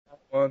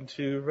Want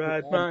to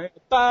ride my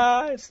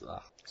bicycle.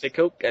 I say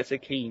Coke, I say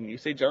Keen. You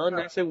say John,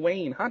 I say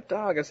Wayne. Hot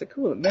dog, I say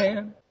Cool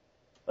Man.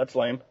 That's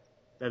lame.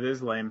 That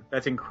is lame.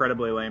 That's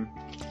incredibly lame.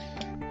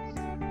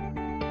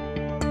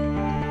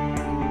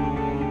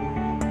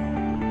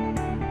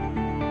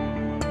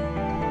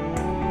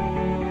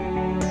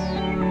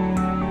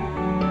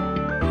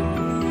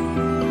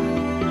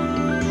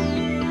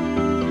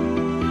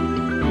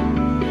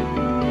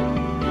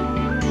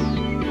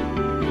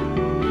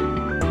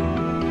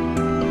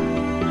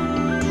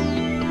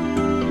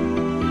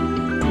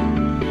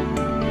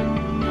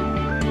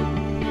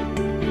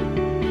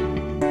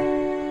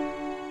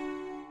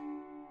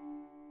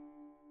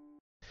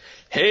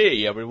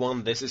 Hey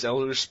everyone, this is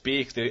Elder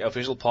Speak, the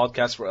official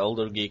podcast for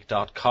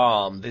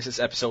ElderGeek.com. This is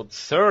episode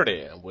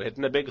 30, and we're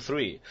hitting a big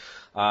 3.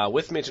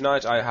 With me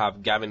tonight I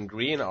have Gavin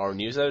Green, our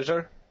news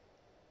editor.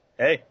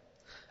 Hey.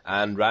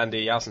 And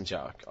Randy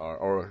Yasenchuk,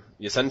 or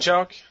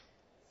Yasenchuk?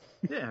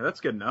 Yeah,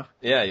 that's good enough.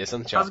 Yeah,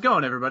 Yasenchuk. How's it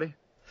going, everybody?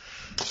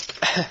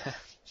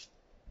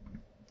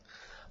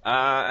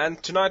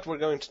 And tonight we're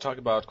going to talk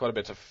about quite a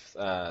bit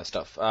of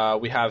stuff.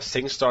 We have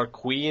SingStar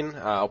Queen,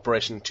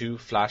 Operation 2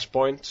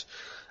 Flashpoint,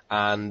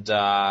 and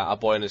A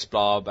Boy and His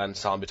Blob and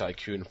Zombie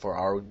Tycoon for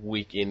our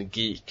Week in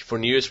Geek. For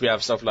news, we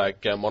have stuff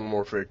like Modern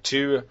Warfare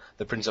 2,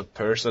 The Prince of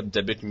Persia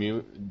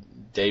debut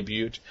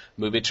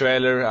movie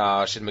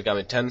trailer, Shin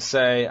Megami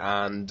Tensei,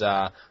 and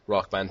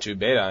Rock Band 2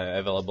 beta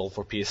available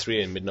for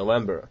PS3 in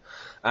mid-November.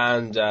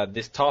 And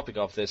this topic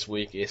of this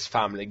week is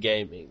family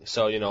gaming.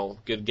 So, you know,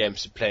 good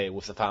games to play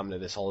with the family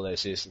this holiday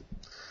season.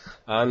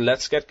 And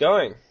let's get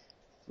going.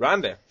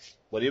 Randy,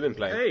 what have you been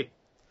playing? Hey.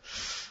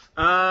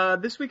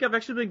 This week I've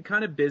actually been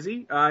kind of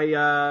busy.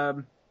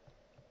 To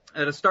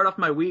start off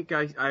my week,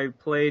 I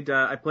played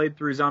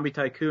through Zombie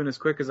Tycoon as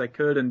quick as I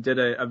could and did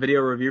a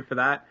video review for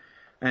that.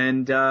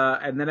 And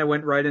then I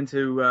went right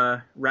into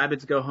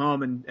Rabbids Go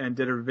Home and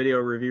did a video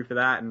review for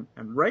that. And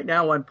right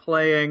now I'm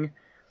playing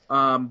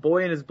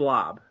Boy and His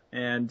Blob.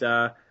 And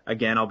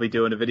again, I'll be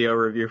doing a video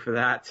review for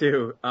that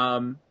too.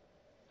 You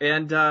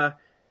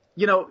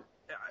know,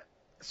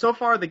 so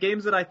far, the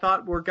games that I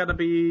thought were going to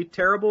be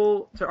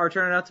terrible are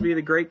turning out to be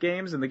the great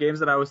games, and the games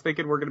that I was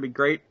thinking were going to be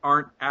great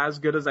aren't as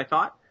good as I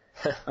thought.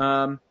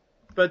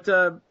 But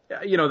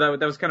you know,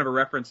 that was kind of a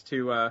reference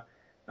to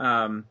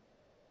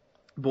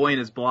Boy and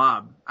His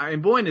Blob. I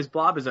mean, Boy and His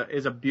Blob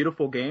is a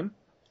beautiful game,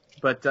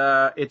 but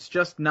it's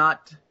just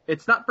not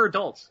for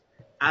adults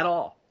at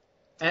all.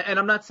 And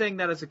I'm not saying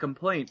that as a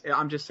complaint.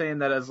 I'm just saying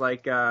that as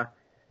like I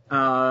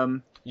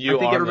think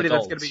everybody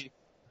that's going to be.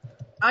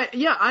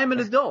 I'm an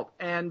adult,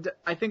 and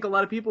I think a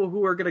lot of people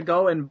who are going to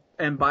go and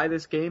buy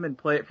this game and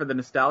play it for the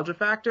nostalgia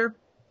factor,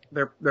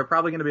 they're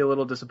probably going to be a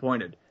little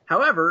disappointed.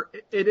 However,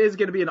 it is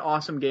going to be an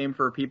awesome game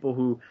for people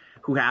who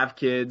have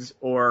kids,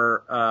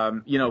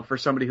 or you know, for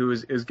somebody who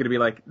is going to be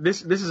like,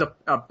 this is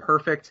a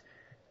perfect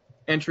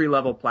entry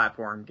level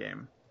platform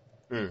game.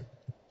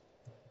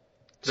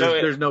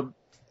 There's no.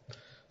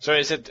 So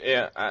is it?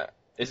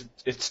 It's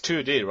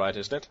 2D, right?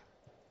 Isn't it?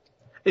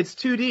 It's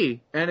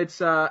 2D, and it's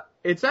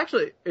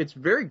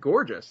very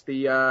gorgeous.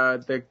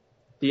 The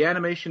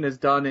animation is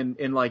done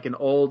in like an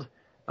old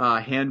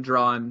hand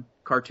drawn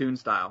cartoon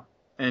style,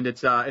 and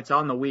it's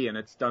on the Wii, and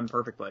it's done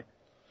perfectly.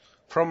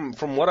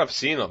 From what I've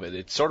seen of it,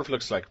 it sort of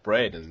looks like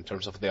Braid in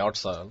terms of the art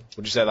style.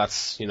 Would you say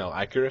that's, you know,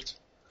 accurate?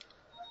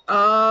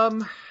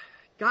 Gosh,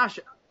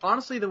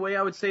 honestly, the way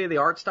I would say the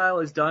art style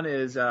is done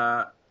is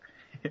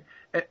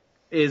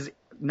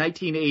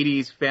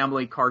 1980s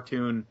family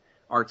cartoon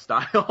art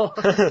style.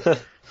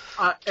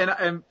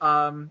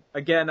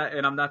 Again,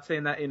 and I'm not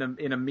saying that in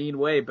a mean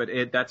way, but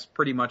that's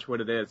pretty much what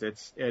it is.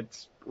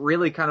 It's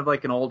really kind of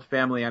like an old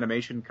family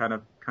animation kind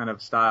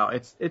of style.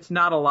 It's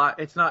not a lot.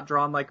 It's not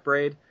drawn like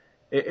Braid.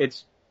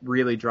 It's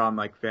really drawn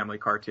like family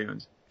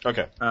cartoons.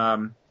 Okay.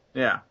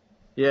 Yeah.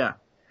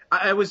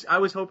 I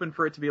was hoping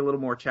for it to be a little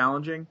more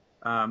challenging,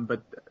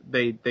 but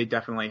they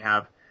definitely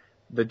have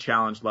the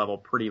challenge level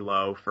pretty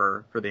low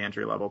for the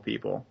entry level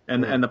people,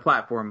 and the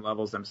platform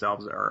levels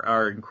themselves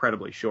are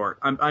incredibly short.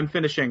 I'm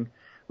finishing,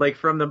 like,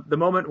 from the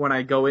moment when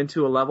I go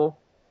into a level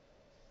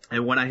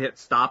and when I hit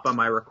stop on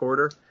my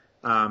recorder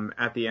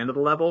at the end of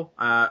the level,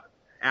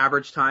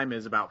 average time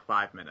is about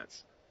 5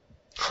 minutes.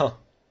 Huh.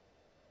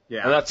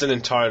 Yeah. And that's an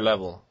entire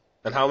level.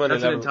 And how many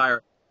levels?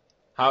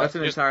 That's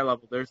an entire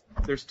level.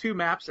 There's 2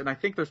 maps, and I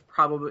think there's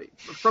probably,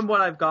 from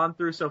what I've gone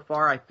through so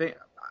far, I think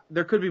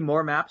there could be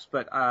more maps,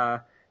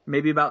 but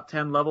maybe about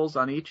 10 levels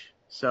on each.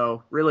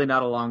 So really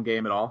not a long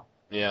game at all.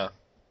 Yeah.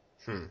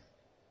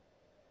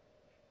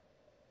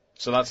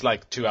 So that's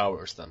like 2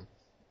 hours then.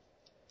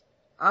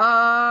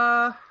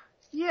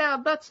 Yeah,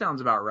 that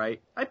sounds about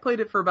right. I played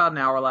it for about an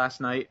hour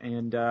last night,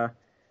 and yeah,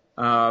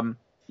 and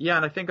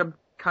I think I'm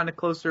kind of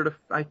closer to.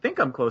 I think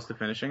I'm close to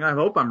finishing. I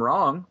hope I'm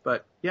wrong,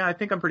 but yeah, I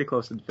think I'm pretty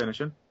close to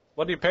finishing.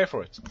 What do you pay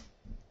for it?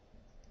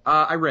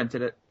 I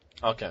rented it.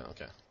 Okay.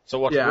 So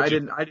what? Yeah, would I you,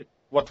 didn't.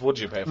 What would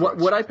you pay for it?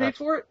 What I paid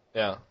for it?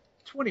 Yeah.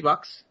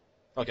 $20.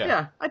 Okay.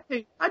 Yeah, I'd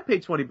pay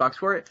 $20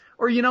 for it.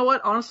 Or you know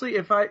what? Honestly,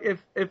 if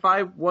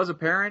I was a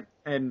parent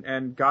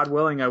and God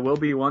willing, I will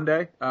be one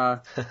day.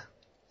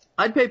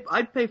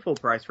 I'd pay full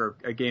price for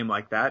a game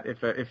like that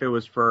if it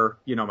was for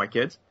my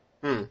kids.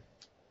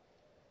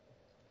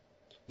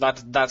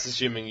 That's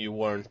assuming you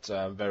weren't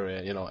very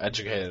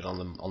educated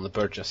on the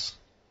purchase,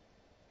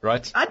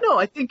 right?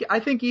 I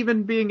think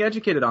even being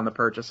educated on the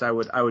purchase, I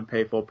would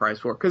pay full price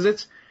for, because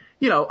it's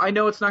I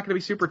know it's not going to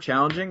be super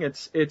challenging.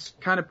 It's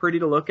kind of pretty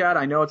to look at.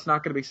 I know it's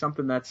not going to be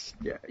something that's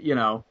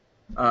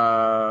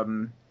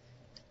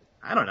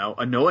I don't know,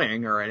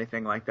 annoying or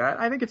anything like that.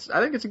 I think it's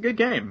a good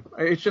game.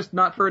 It's just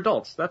not for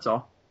adults. That's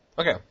all.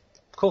 Okay,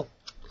 cool.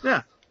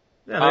 Yeah,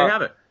 there you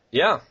have it.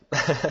 Yeah.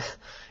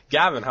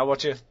 Gavin, how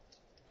about you?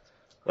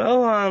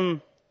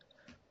 Well,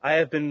 I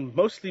have been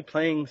mostly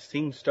playing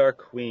SingStar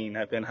Queen.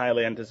 I've been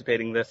highly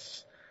anticipating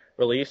this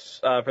release.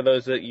 For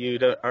those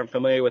that aren't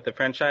familiar with the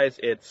franchise,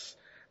 it's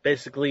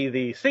basically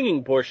the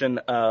singing portion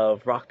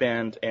of Rock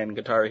Band and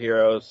Guitar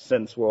Hero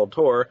Synth's World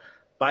Tour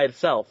by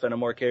itself in a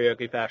more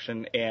karaoke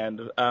fashion,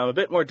 and a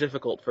bit more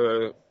difficult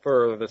for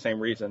the same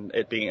reason,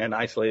 it being an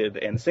isolated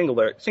and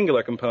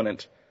singular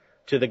component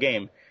to the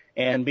game.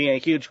 And being a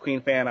huge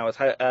Queen fan, I was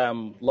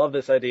love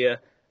this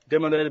idea.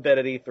 Demoed it a bit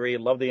at E3,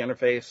 loved the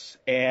interface,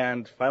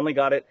 and finally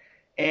got it.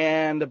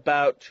 And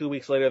about 2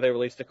 weeks later, they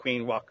released a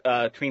Queen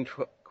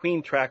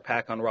track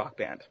pack on Rock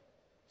Band.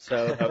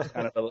 So that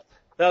was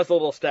that was a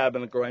little stab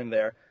in the groin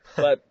there.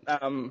 But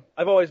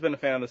I've always been a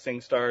fan of the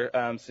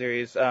SingStar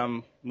series,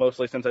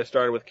 mostly since I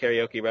started with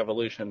Karaoke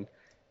Revolution,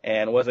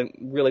 and wasn't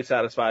really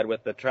satisfied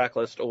with the track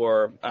list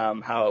or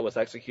how it was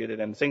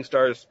executed. And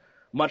SingStar's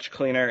much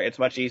cleaner, it's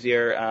much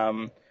easier,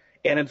 and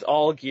it's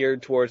all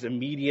geared towards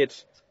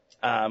immediate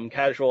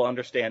casual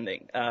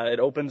understanding. It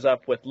opens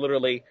up with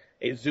literally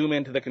a zoom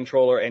into the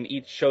controller and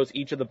shows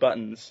each of the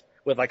buttons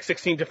with like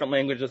 16 different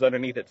languages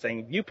underneath it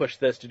saying, you push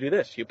this to do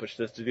this, you push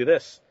this to do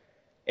this.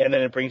 And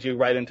then it brings you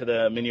right into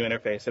the menu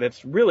interface. And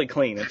it's really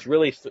clean. It's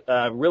really,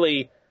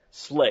 really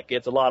slick.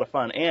 It's a lot of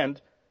fun. And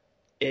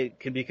it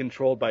can be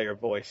controlled by your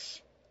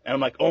voice. And I'm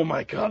like, oh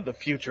my God, the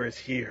future is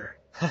here.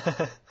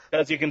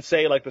 Because you can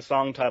say like the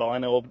song title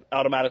and it will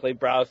automatically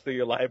browse through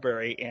your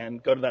library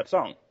and go to that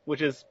song,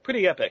 which is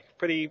pretty epic,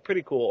 pretty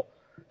cool.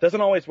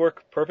 Doesn't always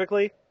work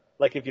perfectly.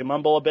 Like if you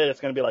mumble a bit,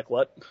 it's going to be like,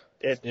 what?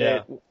 You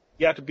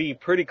have to be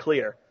pretty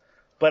clear.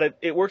 But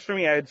it works for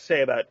me, I'd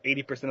say, about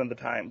 80% of the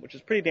time, which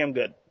is pretty damn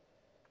good.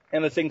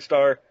 And the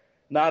SingStar,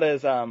 not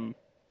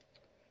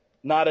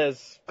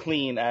as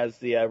clean as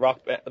the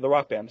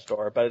Rock Band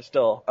store, but it's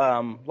still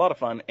a lot of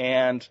fun.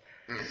 And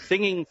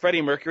singing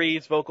Freddie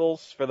Mercury's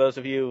vocals, for those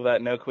of you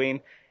that know Queen,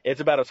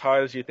 it's about as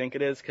hard as you think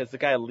it is, because the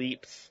guy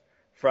leaps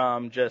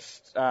from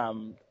just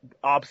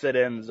opposite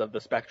ends of the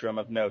spectrum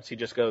of notes. He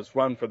just goes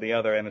one for the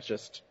other, and it's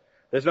just,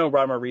 there's no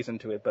rhyme or reason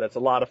to it, but it's a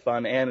lot of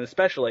fun. And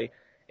especially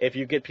if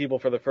you get people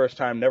for the first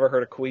time, never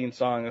heard a Queen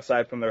song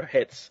aside from their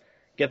hits,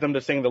 get them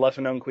to sing the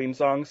lesser-known Queen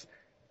songs,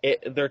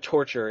 their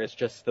torture is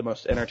just the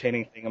most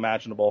entertaining thing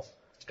imaginable.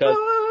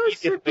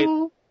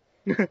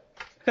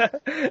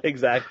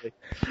 Exactly.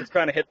 It's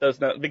trying to hit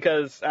those notes,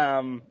 because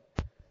when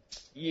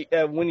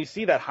you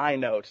see that high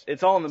note,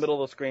 it's all in the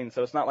middle of the screen,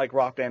 so it's not like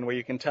Rock Band where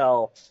you can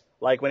tell,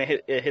 like when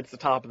it hits the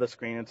top of the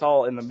screen. It's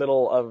all in the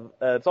middle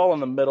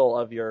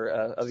of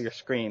your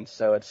screen,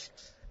 so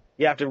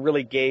you have to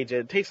really gauge it.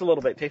 It takes a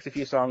little bit. It takes a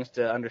few songs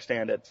to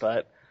understand it,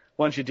 but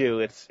once you do,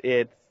 it's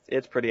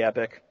pretty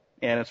epic,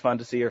 and it's fun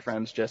to see your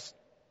friends just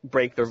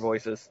break their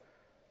voices.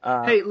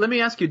 Hey, let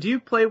me ask you: do you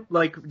play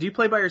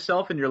by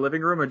yourself in your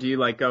living room, or do you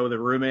like go with a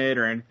roommate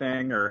or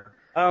anything, or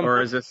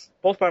is this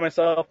both by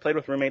myself? Played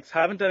with roommates.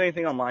 Haven't done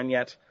anything online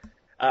yet.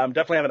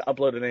 Definitely haven't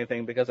uploaded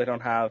anything because I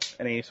don't have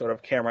any sort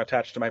of camera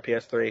attached to my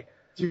PS3.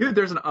 Dude,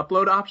 there's an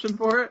upload option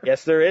for it?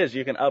 Yes, there is.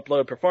 You can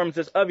upload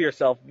performances of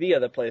yourself via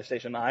the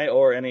PlayStation Eye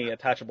or any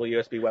attachable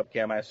USB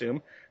webcam, I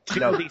assume, to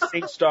the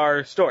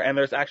SingStar store. And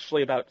there's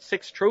actually about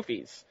 6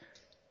 trophies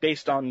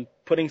based on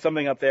putting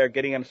something up there,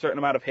 getting a certain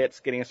amount of hits,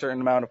 getting a certain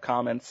amount of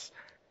comments.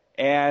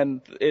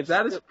 And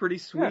that is pretty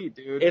sweet,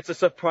 dude. It's a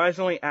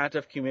surprisingly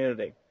active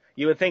community.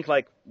 You would think,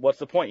 like, what's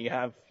the point? You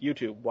have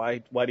YouTube.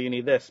 Why do you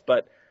need this?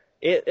 But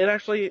it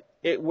actually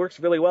works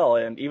really well.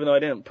 And even though I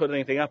didn't put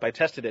anything up, I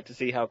tested it to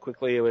see how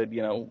quickly it would,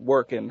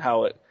 work and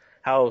how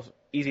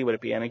easy would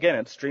it be. And again,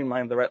 it's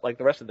streamlined like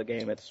the rest of the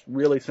game. It's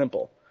really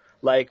simple.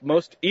 Like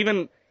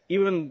even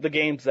the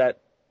games that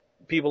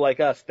people like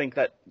us think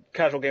that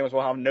casual gamers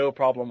will have no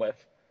problem with,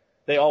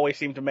 they always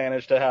seem to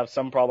manage to have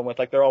some problem with.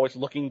 Like they're always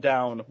looking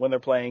down when they're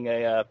playing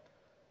a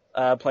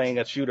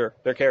shooter.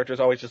 Their character's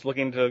always just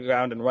looking to the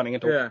ground and running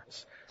into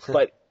walls.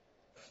 But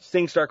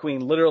SingStar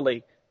Queen,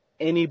 literally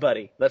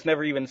anybody that's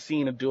never even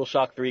seen a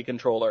DualShock 3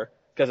 controller,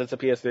 because it's a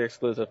PS3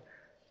 exclusive,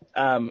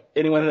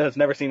 anyone that has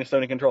never seen a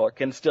Sony controller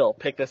can still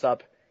pick this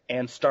up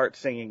and start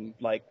singing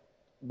like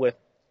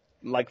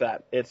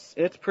that. It's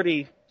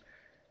pretty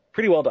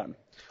well done.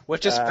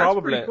 Which is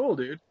probably pretty cool,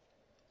 dude.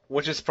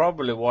 Which is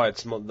probably why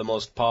it's the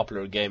most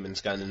popular game in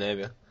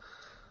Scandinavia.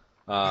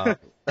 Because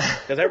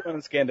everyone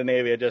in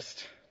Scandinavia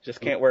just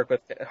can't work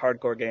with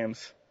hardcore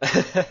games.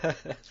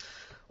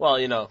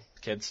 Well,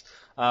 kids.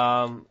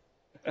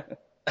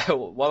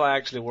 while I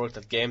actually worked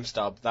at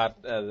GameStop,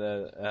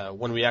 that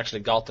when we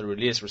actually got the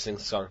release for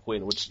SingStar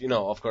Queen, which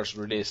of course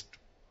released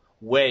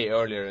way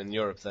earlier in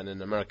Europe than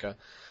in America,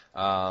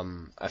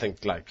 I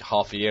think like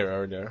half a year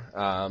earlier,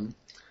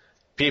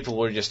 people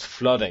were just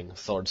flooding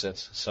towards it.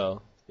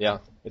 So yeah,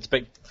 it's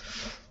big.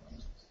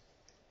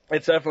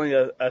 It's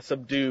definitely a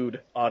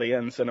subdued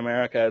audience in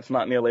America. It's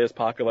not nearly as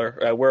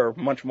popular. We're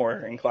much more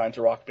inclined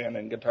to Rock Band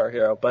and Guitar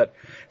Hero, but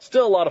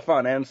still a lot of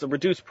fun, and it's a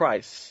reduced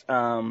price.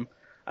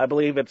 I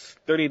believe it's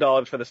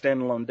 $30 for the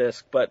standalone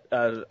disc, but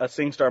a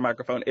SingStar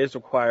microphone is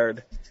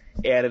required,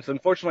 and it's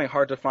unfortunately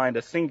hard to find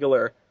a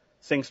singular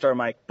SingStar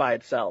mic by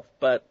itself.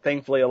 But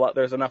thankfully,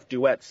 there's enough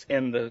duets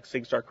in the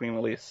SingStar Queen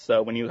release,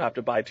 so when you have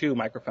to buy 2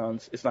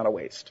 microphones, it's not a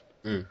waste.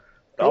 Mm.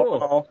 All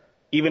in all,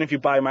 even if you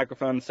buy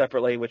microphones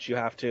separately, which you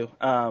have to,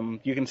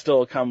 you can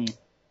still come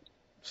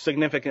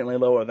significantly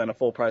lower than a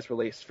full price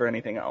release for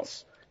anything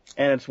else.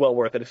 And it's well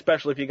worth it,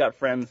 especially if you got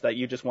friends that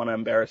you just want to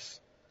embarrass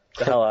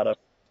the hell out of.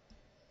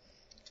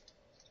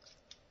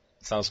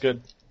 Sounds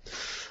good.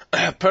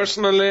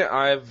 Personally,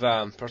 I've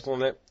been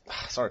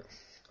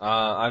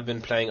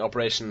playing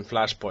Operation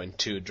Flashpoint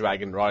 2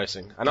 Dragon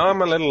Rising. I know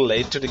I'm a little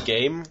late to the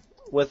game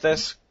with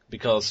this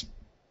because,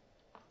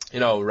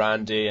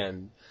 Randy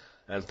and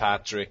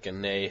Patrick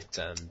and Nate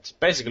and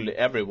basically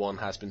everyone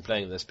has been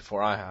playing this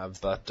before I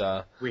have,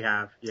 but we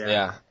have, yeah.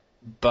 Yeah.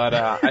 But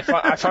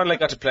I finally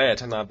got to play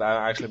it, and I've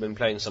actually been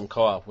playing some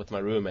co-op with my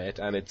roommate,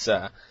 and it's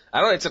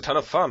it's a ton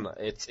of fun.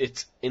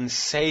 It's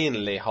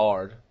insanely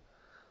hard.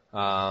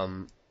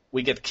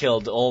 We get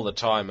killed all the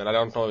time, and I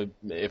don't know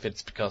if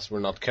it's because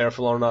we're not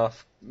careful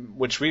enough,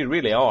 which we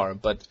really are,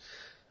 but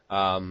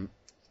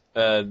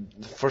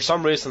for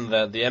some reason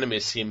the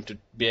enemies seem to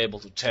be able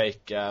to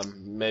take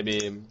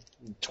maybe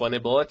 20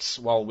 bullets,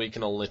 while we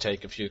can only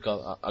take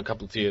a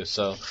couple few,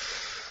 so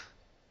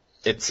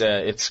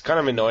it's kind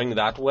of annoying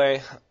that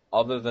way.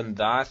 Other than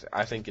that,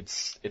 I think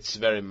it's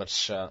very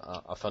much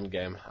a fun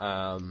game.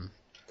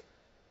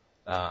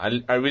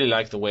 I really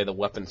like the way the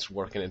weapons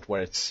work in it,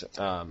 where it's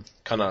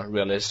kind of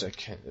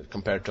realistic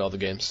compared to other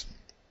games.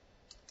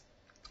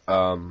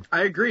 I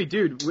agree,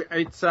 dude.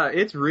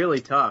 It's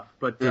really tough,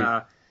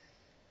 but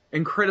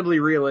incredibly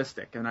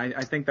realistic, and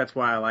I think that's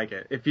why I like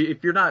it.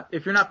 If you're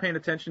not paying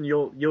attention,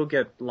 you'll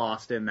get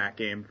lost in that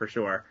game for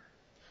sure.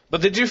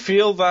 But did you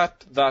feel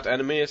that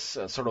enemies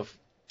sort of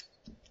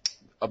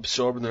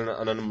absorbed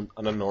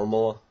an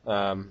normal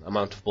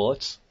amount of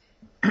bullets?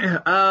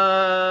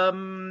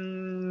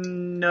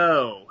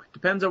 No.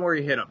 Depends on where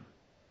you hit him.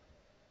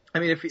 I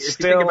mean, if you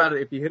think about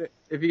it,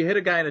 if you hit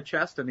a guy in a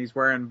chest and he's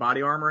wearing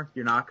body armor,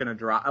 you're not going to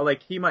drop.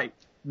 Like, he might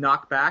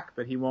knock back,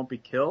 but he won't be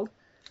killed.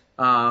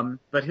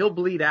 But he'll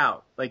bleed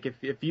out. Like,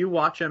 if you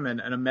watch him and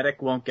a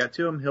medic won't get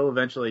to him, he'll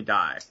eventually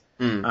die.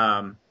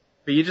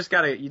 But you just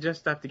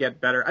have to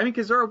get better. I mean,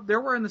 because they're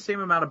wearing the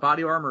same amount of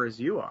body armor as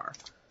you are,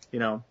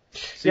 So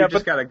you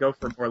just got to go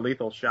for more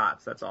lethal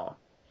shots. That's all.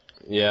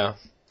 Yeah.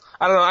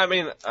 I don't know. I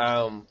mean,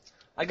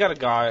 I got a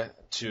guy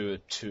to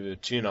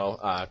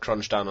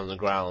crunch down on the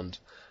ground,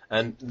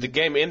 and the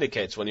game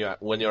indicates when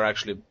you're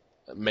actually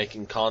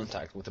making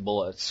contact with the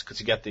bullets, because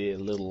you get the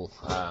little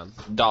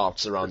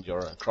dots around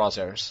your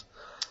crosshairs.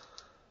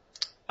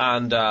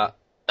 And I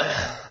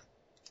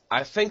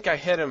think I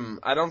hit him.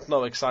 I don't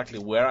know exactly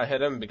where I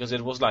hit him because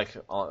it was like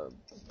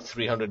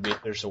 300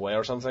 meters away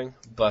or something.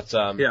 But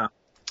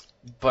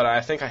But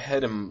I think I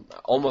hit him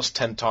almost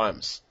 10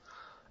 times.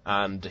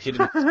 And he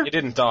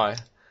didn't die.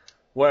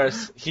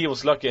 Whereas he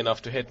was lucky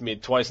enough to hit me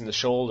twice in the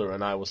shoulder,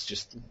 and I was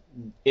just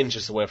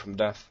inches away from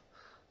death.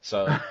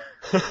 So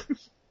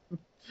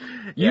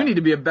you need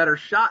to be a better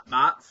shot,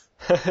 Mats.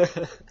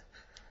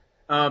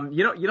 You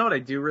know what I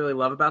do really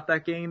love about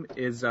that game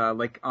is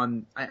like I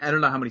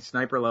don't know how many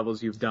sniper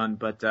levels you've done,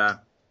 but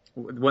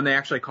when they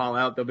actually call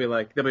out, they'll be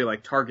like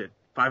target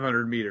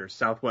 500 meters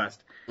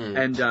southwest,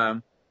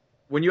 and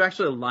when you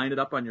actually line it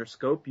up on your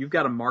scope, you've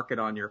got to mark it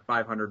on your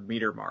 500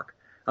 meter mark.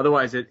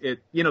 Otherwise, the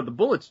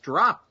bullets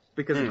drop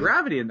because of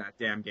gravity in that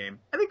damn game.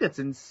 I think that's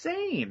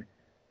insane.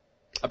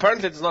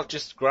 Apparently, it's not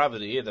just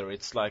gravity either.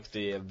 It's like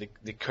the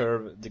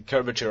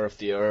curvature of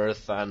the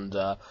earth and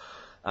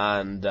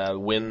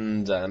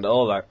wind and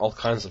all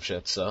kinds of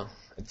shit. So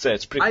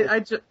it's pretty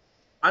cool.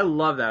 I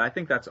love that. I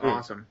think that's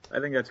awesome. I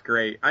think that's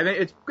great. I think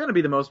it's going to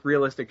be the most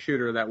realistic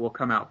shooter that will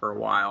come out for a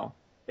while.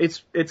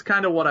 It's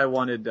kind of what I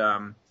wanted.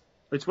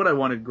 It's what I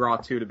wanted Graw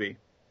 2 to be.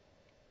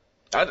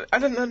 I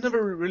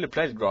never really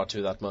played Graw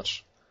 2 that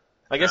much.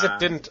 I guess it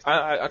didn't.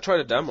 I tried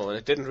a demo and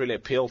it didn't really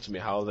appeal to me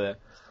how the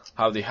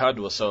HUD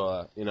was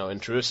so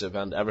intrusive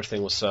and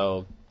everything was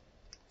so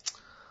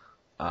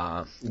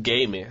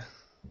gamey,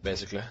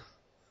 basically.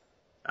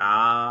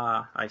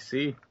 Ah, I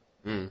see.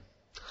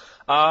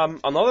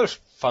 Another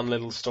fun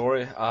little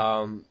story.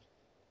 I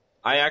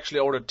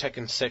actually ordered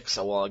Tekken 6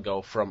 a while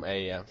ago from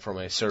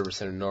a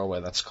service in Norway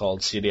that's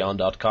called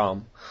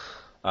cdon.com.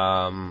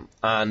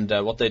 And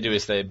what they do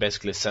is they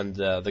basically send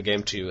the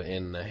game to you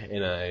in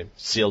a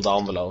sealed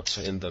envelope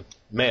in the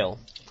mail.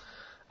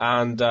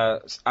 And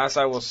as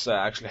I was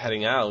actually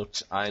heading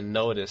out, I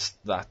noticed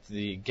that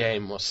the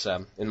game was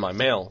in my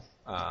mail,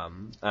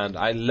 and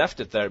I left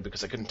it there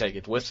because I couldn't take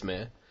it with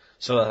me,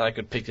 so that I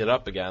could pick it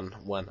up again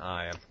when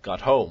I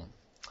got home.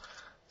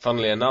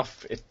 Funnily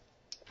enough, it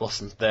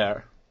wasn't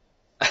there.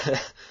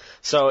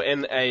 So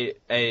in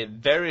a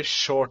very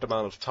short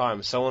amount of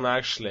time, someone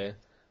actually,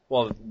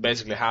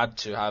 basically had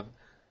to have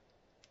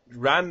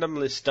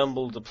randomly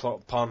stumbled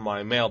upon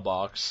my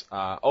mailbox,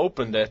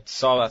 opened it,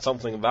 saw that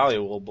something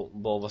valuable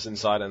was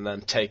inside, and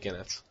then taken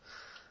it.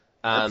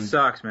 And that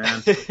sucks,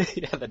 man.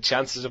 yeah, the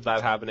chances of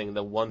that happening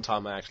the one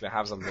time I actually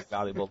have something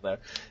valuable there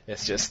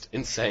is just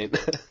insane.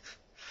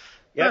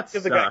 You have to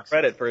give the guy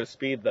credit for his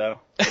speed, though.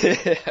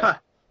 Yeah.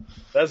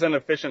 That's an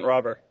efficient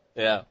robber.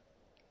 Yeah.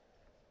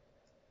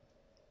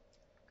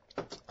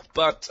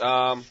 But,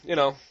 I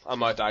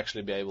might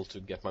actually be able to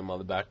get my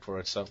money back for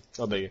it, so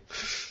no biggie.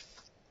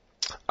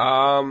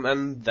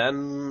 And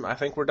then I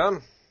think we're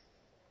done.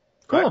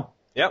 Cool. Right?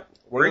 Yep.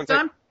 Break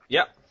time?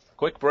 Yeah.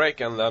 Quick break,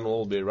 and then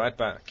we'll be right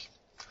back.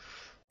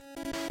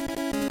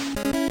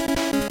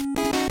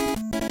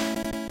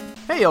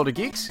 Hey, Elder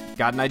Geeks!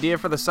 Got an idea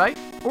for the site?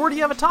 Or do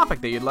you have a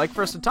topic that you'd like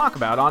for us to talk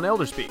about on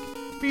Elderspeak?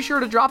 Be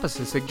sure to drop us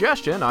a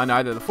suggestion on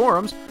either the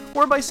forums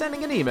or by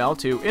sending an email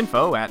to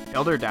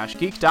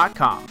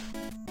info@elder-geek.com.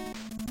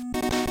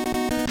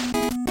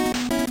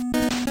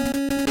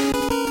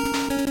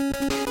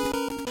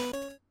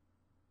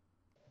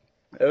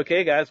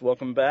 Okay, guys,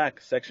 welcome back.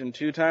 Section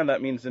 2 time,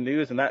 that means the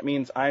news, and that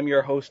means I'm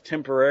your host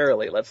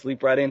temporarily. Let's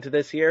leap right into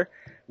this here.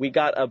 We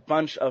got a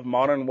bunch of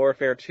Modern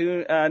Warfare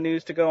 2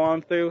 news to go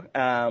on through.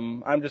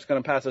 I'm just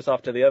going to pass this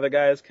off to the other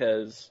guys,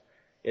 because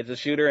it's a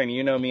shooter, and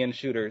you know me and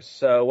shooters.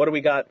 So what do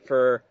we got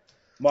for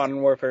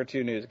Modern Warfare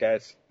 2 news,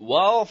 guys?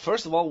 Well,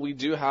 first of all, we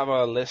do have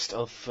a list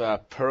of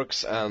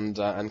perks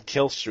and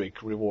kill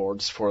streak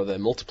rewards for the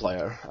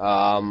multiplayer.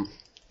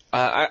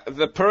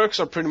 The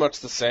perks are pretty much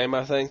the same,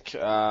 I think.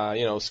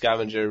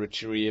 Scavenger,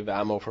 retrieve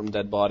ammo from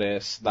dead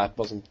bodies. That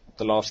wasn't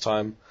the last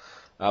time.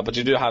 But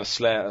you do have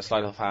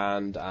sleight of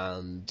hand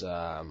and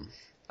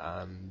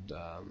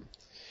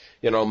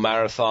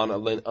marathon,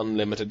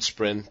 unlimited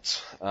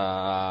sprint,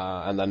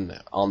 and then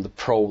on the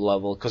pro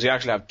level, because you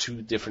actually have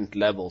 2 different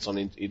levels on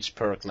each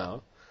perk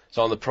now.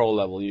 So on the pro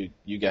level, you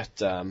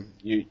get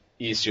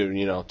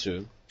easier,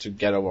 to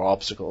get over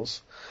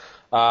obstacles.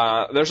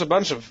 There's a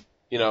bunch of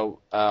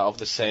of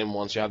the same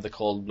ones. You have the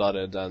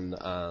cold-blooded and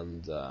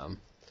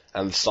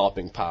the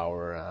stopping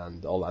power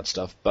and all that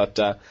stuff. But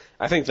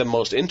I think the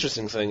most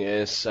interesting thing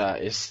is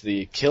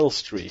the kill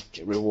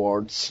streak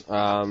rewards.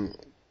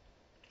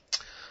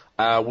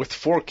 With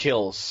 4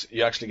 kills,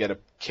 you actually get a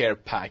care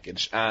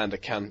package and a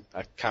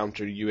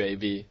counter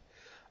UAV.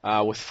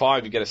 With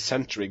 5, you get a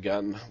sentry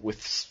gun.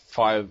 With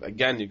 5,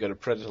 again, you get a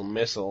Predator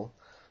missile.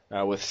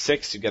 With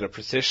 6, you get a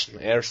precision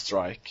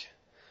airstrike.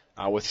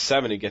 With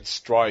 7, you get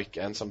strike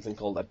and something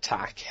called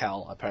attack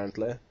hell,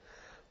 apparently.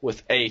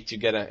 With 8, you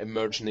get an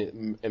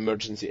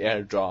emergency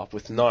airdrop.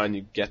 With 9,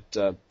 you get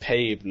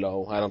pay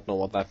blow. I don't know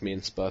what that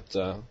means, but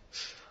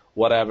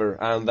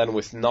whatever. And then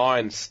with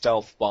 9,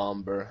 stealth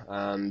bomber,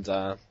 and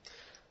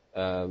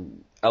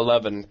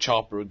 11,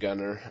 chopper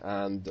gunner,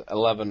 and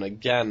 11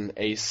 again,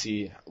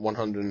 AC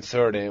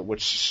 130,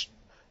 which,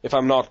 if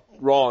I'm not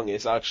wrong,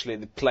 is actually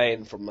the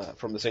plane from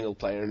the single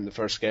player in the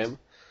first game.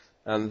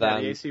 And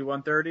then the AC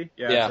 130?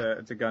 Yeah.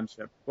 It's a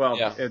gunship. Well,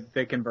 yeah.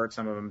 They convert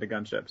some of them to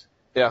gunships.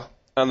 Yeah,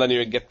 and then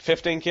you get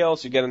 15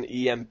 kills, you get an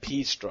EMP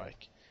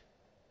strike,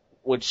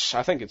 which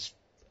I think it's,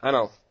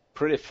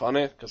 pretty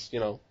funny, because,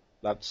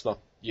 that's not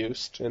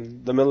used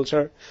in the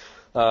military.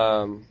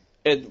 An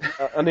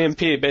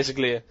EMP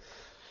basically,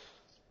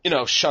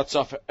 shuts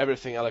off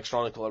everything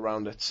electronical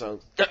around it. So,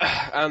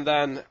 and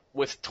then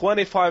with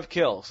 25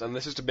 kills, and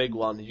this is the big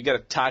one, you get a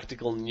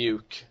tactical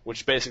nuke,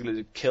 which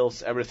basically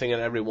kills everything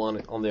and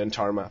everyone on the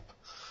entire map.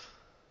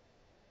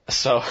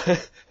 So, I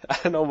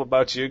don't know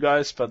about you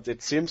guys, but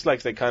it seems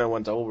like they kind of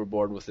went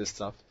overboard with this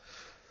stuff.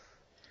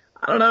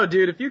 I don't know,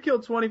 dude. If you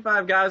kill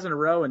 25 guys in a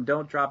row and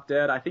don't drop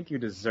dead, I think you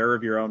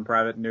deserve your own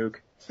private nuke.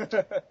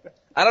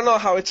 I don't know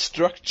how it's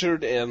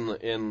structured in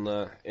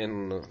the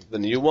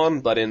new one,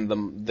 but in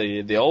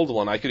the old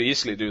one, I could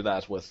easily do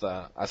that with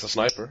as a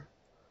sniper.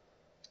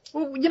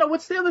 Well,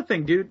 what's the other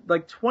thing, dude?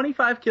 Like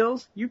 25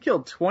 kills? You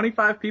killed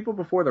 25 people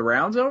before the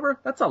round's over?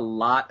 That's a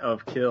lot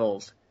of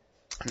kills.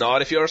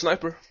 Not if you're a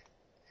sniper.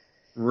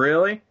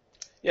 Really?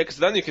 Yeah, because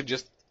then you could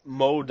just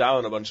mow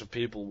down a bunch of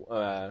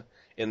people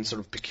in sort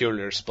of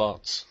peculiar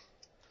spots.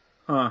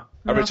 Huh.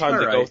 Every time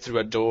they go through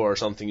a door or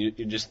something,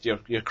 you just your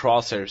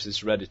crosshairs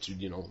is ready to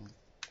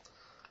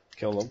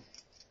kill them.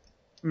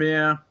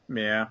 Yeah.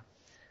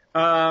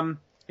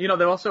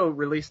 They also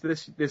released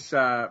this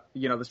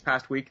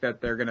past week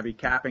that they're going to be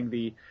capping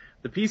the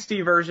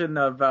PC version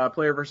of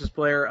Player vs.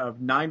 Player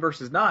of 9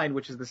 vs. 9,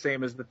 which is the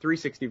same as the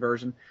 360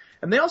 version.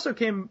 And they also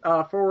came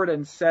forward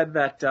and said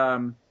that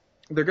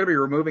they're going to be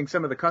removing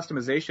some of the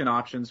customization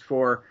options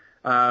for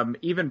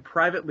even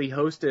privately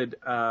hosted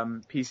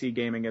PC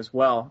gaming as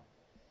well.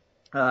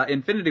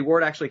 Infinity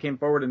Ward actually came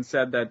forward and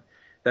said that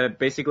that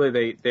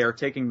basically they are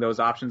taking those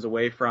options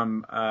away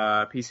from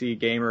PC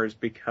gamers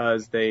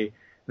because they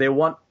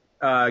want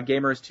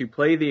gamers to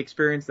play the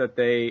experience that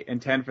they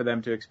intend for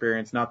them to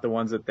experience, not the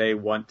ones that they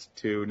want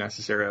to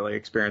necessarily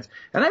experience.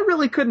 And I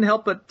really couldn't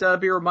help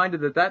but be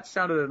reminded that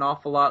sounded an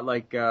awful lot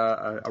like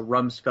a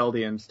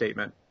Rumsfeldian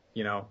statement,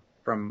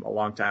 from a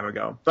long time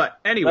ago. But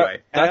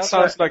anyway, that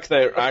sounds like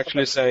they're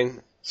actually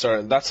saying.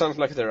 Sorry, that sounds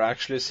like they're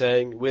actually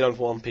saying we don't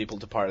want people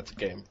to pirate the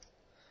game.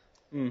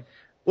 Mm.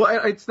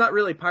 Well, it's not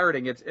really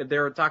pirating.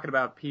 They're talking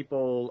about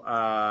people.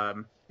 I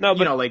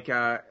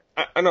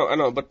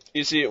know, but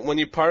you see, when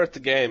you pirate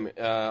the game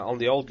on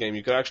the old game,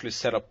 you could actually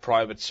set up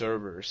private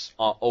servers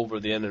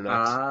over the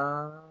internet.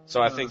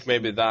 So I think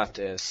maybe that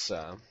is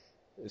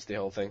the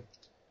whole thing.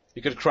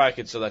 You could crack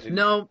it so that it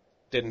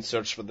didn't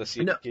search for the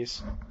secret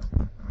keys.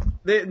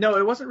 No,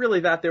 it wasn't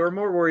really that. They were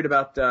more worried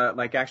about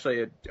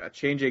actually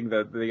changing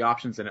the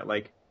options in it,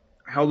 like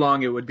how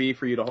long it would be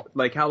for you to,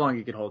 like how long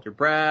you could hold your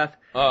breath,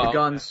 the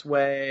gun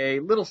sway,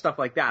 little stuff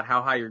like that,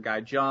 how high your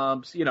guy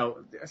jumps,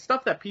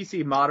 stuff that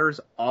PC modders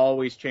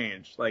always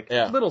change,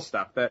 little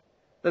stuff that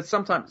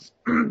sometimes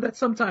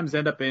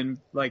end up in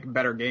like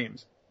better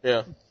games.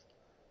 Yeah.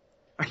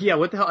 Yeah,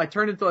 what the hell? I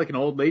turned into like an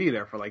old lady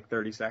there for like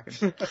 30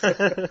 seconds.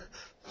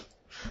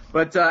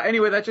 But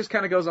anyway, that just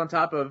kind of goes on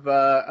top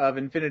of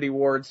Infinity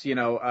Ward's,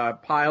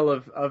 pile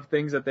of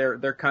things that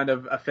they're kind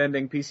of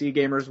offending PC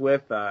gamers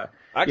with.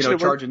 Actually,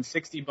 charging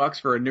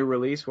 $60 for a new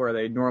release where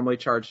they normally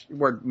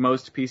where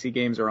most PC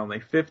games are only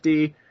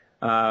 $50.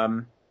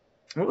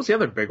 What was the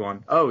other big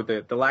one? Oh,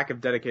 the lack of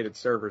dedicated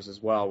servers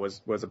as well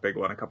was a big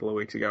one a couple of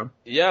weeks ago.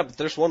 Yeah, but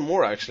there's one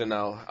more actually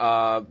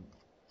now.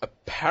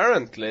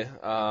 Apparently,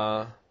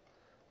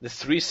 the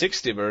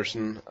 360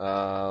 version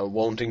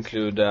won't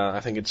include, I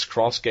think it's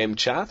cross-game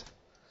chat.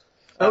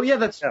 Oh yeah,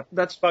 that's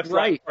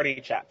right.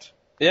 Party chat.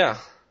 Yeah.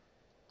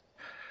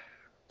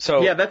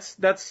 So yeah,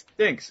 that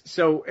stinks.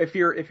 So if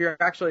you're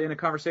actually in a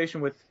conversation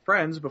with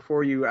friends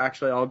before you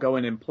actually all go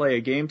in and play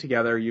a game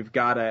together, you've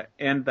got to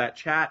end that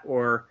chat,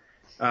 or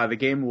the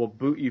game will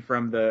boot you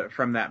from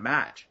that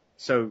match.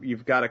 So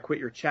you've got to quit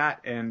your chat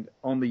and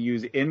only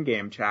use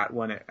in-game chat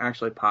when it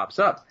actually pops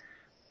up.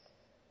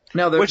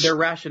 Now, their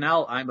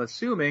rationale, I'm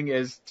assuming,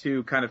 is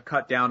to kind of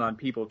cut down on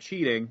people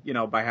cheating,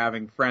 by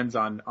having friends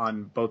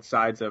on both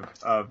sides of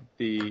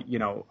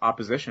the,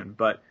 opposition.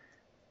 But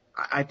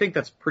I think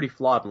that's pretty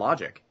flawed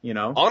logic,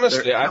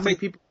 Honestly, I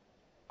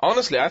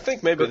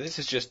think maybe this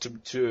is just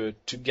to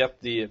get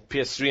the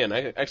PS3 and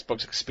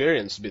Xbox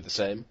experience to be the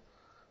same.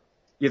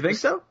 You think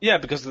so? Yeah,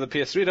 because the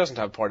PS3 doesn't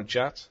have party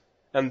chat.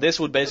 And this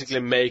would basically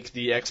make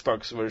the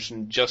Xbox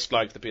version just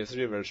like the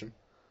PS3 version.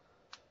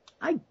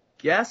 I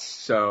guess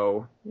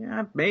so.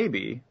 Yeah,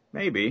 maybe.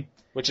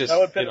 Which is,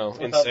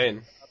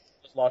 insane.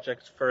 Logic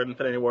for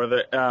Infinity War.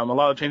 A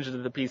lot of changes to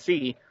the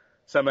PC.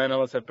 Some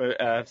analysts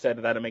have said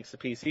that it makes the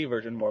PC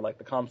version more like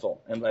the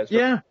console, and vice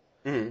versa.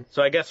 Yeah. Mm-hmm.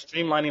 So I guess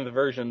streamlining the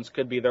versions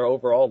could be their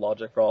overall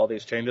logic for all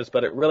these changes,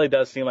 but it really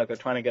does seem like they're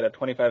trying to get a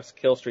 25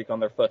 kill streak on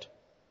their foot.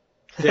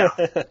 Yeah.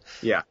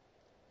 Yeah.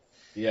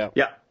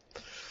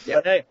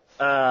 But hey,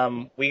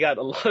 we got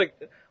a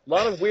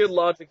lot of weird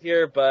logic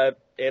here, but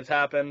it's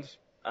happened.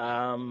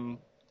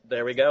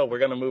 There we go. We're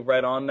going to move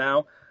right on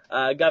now.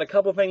 Got a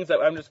couple things that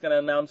I'm just going to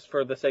announce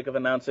for the sake of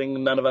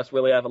announcing. None of us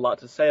really have a lot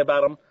to say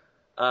about them.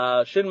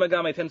 Shin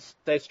Megami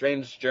Tensei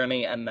Strange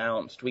Journey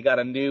announced. We got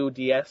a new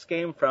DS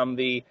game from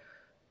the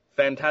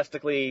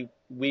fantastically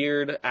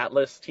weird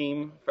Atlas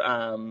team,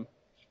 the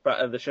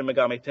Shin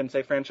Megami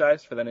Tensei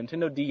franchise for the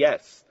Nintendo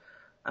DS.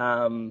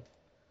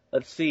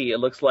 Let's see. It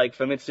looks like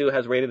Famitsu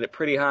has rated it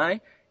pretty high.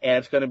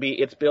 And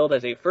it's billed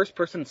as a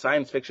first-person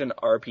science fiction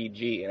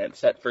RPG, and it's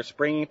set for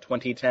spring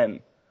 2010.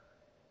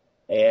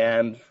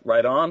 And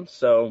right on,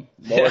 so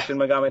more Shin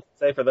Megami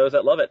Tensei for those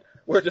that love it.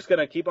 We're just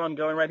gonna keep on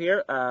going right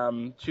here.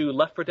 To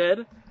Left 4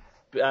 Dead,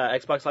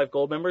 Xbox Live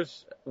Gold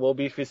members will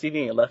be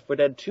receiving a Left 4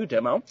 Dead 2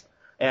 demo,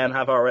 and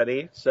have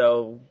already,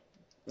 so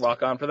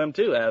rock on for them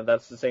too.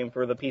 That's the same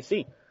for the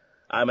PC.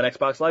 I'm an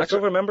Xbox Live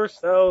Silver member,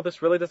 so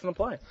this really doesn't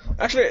apply.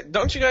 Actually,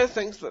 don't you guys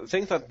think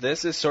that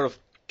this is sort of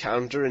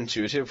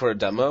counterintuitive for a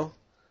demo?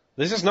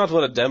 This is not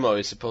what a demo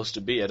is supposed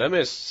to be. A demo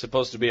is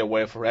supposed to be a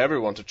way for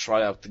everyone to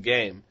try out the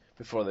game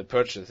before they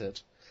purchase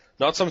it,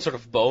 not some sort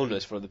of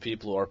bonus for the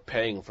people who are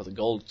paying for the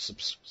gold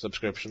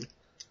subscription.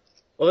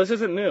 Well, this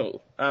isn't new.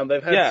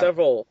 They've had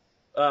several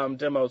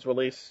demos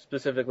released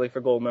specifically for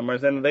gold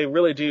members, and they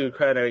really do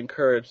try to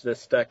encourage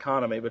this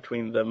dichotomy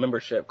between the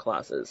membership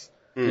classes.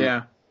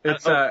 Yeah.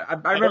 It's I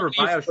remember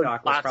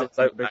BioShock was probably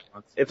the big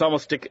ones. It's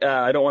almost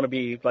I don't want to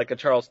be like a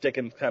Charles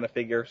Dickens kind of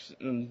figure,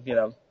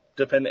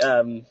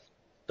 talking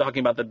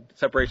about the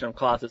separation of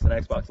classes in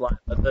Xbox Live,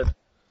 but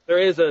there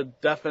is a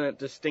definite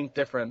distinct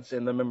difference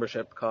in the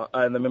membership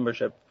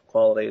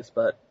qualities.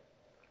 But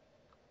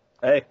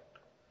hey,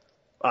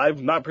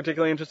 I'm not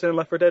particularly interested in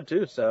Left 4 Dead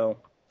 2, so.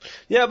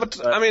 Yeah,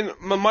 but I mean,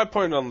 my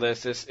point on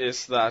this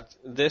is that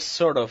this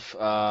sort of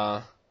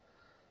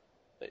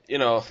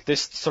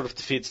this sort of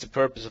defeats the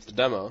purpose of the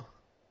demo.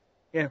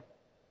 Yeah.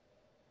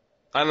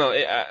 I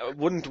don't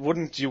know.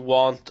 Wouldn't you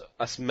want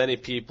as many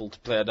people to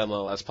play a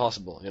demo as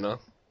possible? You know.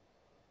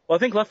 Well, I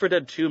think Left 4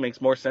 Dead 2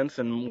 makes more sense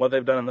than what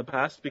they've done in the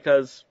past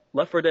because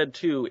Left 4 Dead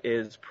 2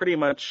 is pretty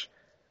much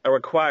a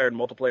required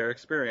multiplayer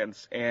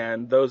experience,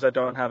 and those that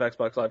don't have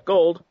Xbox Live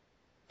Gold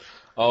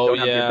don't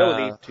have the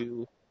ability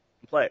to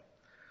play.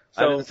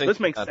 So this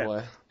makes sense.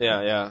 Way.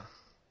 Yeah.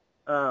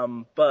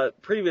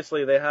 But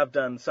previously they have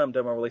done some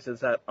demo releases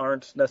that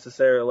aren't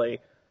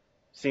necessarily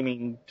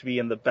seeming to be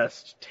in the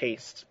best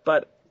taste.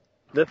 But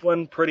this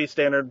one, pretty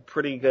standard,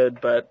 pretty good.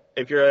 But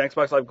if you're an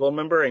Xbox Live Gold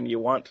member and you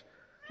want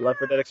Left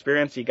 4 Dead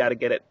experience, you got to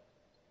get it.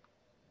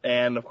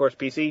 And of course,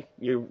 PC,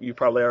 you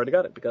probably already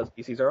got it because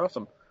PCs are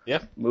awesome. Yeah.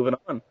 Moving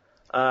on.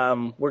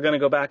 We're going to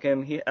go back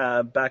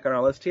back on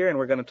our list here, and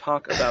we're going to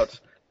talk about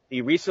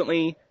the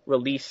recently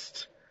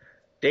released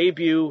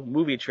debut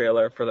movie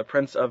trailer for the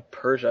Prince of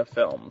Persia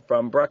film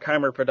from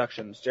Bruckheimer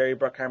Productions, Jerry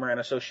Bruckheimer and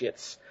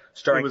Associates,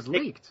 starring. It was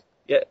leaked.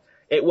 Yeah,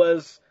 it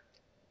was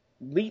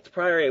leaked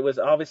prior. It was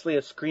obviously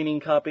a screening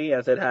copy,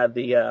 as it had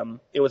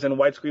it was in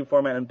widescreen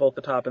format, and both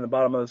the top and the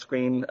bottom of the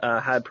screen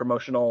had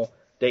promotional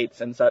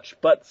dates and such.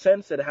 But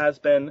since it has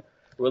been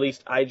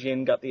released,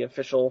 IGN got the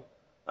official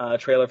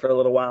trailer for a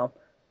little while,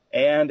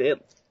 and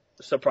it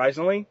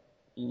surprisingly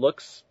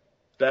looks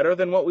better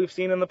than what we've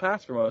seen in the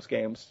past for most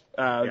games,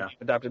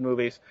 adapted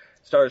movies.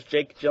 Stars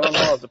Jake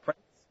Gyllenhaal as the prince,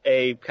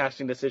 a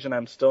casting decision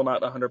I'm still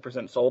not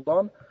 100% sold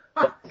on,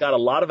 but got a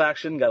lot of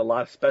action, got a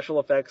lot of special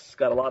effects,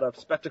 got a lot of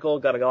spectacle,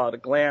 got a lot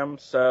of glam,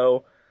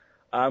 so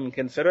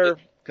consider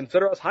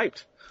us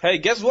hyped. Hey,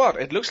 guess what?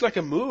 It looks like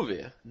a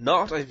movie,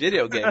 not a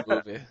video game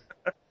movie.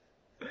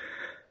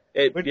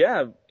 It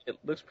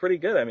looks pretty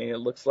good. I mean, it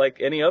looks like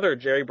any other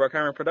Jerry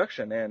Bruckheimer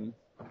production, and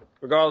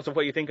regardless of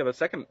what you think of the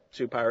second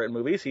two pirate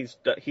movies,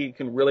 he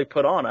can really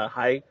put on a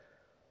high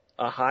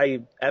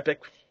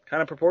epic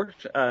kind of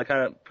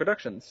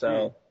production.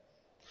 So,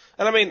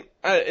 and I mean,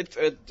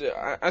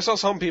 I saw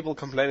some people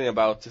complaining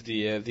about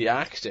the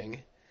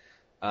acting,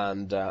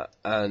 and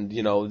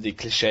you know the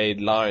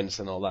cliched lines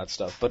and all that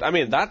stuff. But I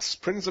mean, that's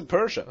Prince of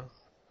Persia.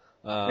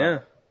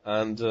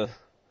 And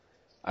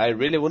I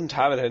really wouldn't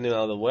have it any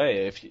other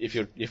way if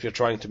you're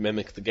trying to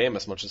mimic the game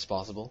as much as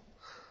possible.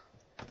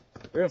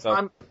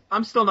 So.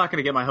 I'm still not going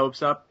to get my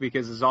hopes up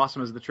because as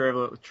awesome as the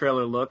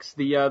trailer looks,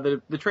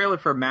 the trailer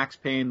for Max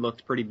Payne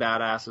looked pretty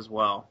badass as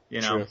well.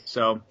 You know, True.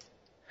 So.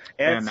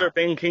 And Sir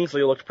Ben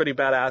Kingsley looked pretty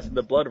badass in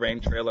the Blood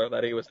Rain trailer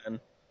that he was in.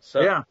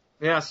 So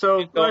yeah.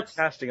 So not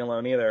casting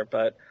alone either,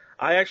 but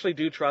I actually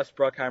do trust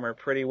Bruckheimer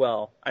pretty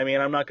well. I mean,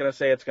 I'm not going to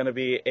say it's going to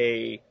be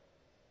a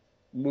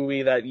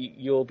movie that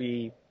you'll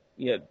be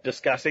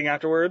discussing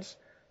afterwards,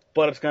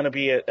 but it's going to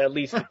be at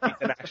least a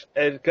decent action.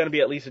 It's going to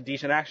be at least a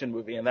decent action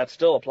movie, and that's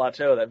still a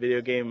plateau that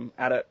video game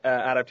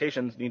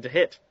adaptations need to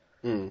hit.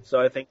 So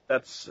I think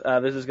this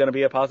is going to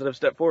be a positive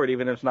step forward,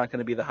 even if it's not going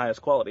to be the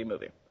highest quality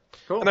movie.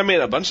 Cool. And I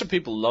mean, a bunch of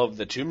people love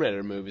the Tomb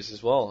Raider movies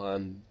as well,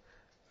 and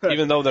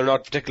even though they're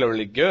not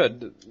particularly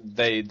good,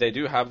 they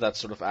do have that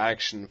sort of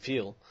action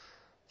feel.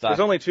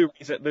 There's only two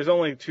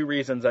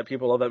reasons that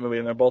people love that movie,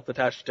 and they're both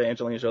attached to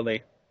Angelina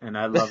Jolie. And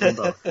I love them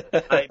both.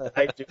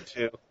 I do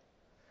too.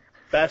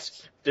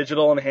 Best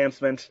digital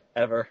enhancement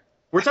ever.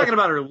 We're talking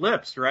about her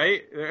lips,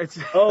 right? Right.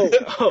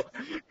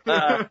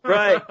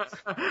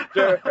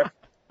 Sure.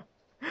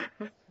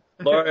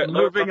 Laura,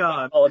 Moving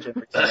on.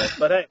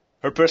 But hey.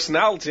 Her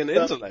personality and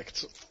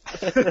intellect.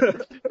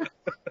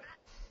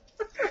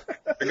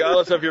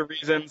 Regardless of your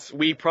reasons,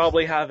 we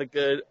probably have a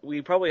good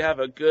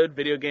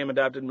video game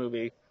adapted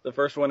movie. The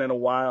first one in a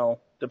while,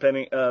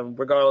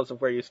 regardless of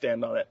where you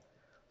stand on it.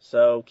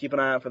 So keep an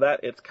eye out for that.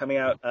 It's coming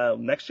out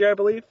next year, I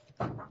believe.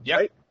 Yeah,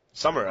 right?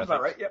 Summer. I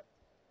think. Right. Yep.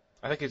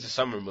 I think it's a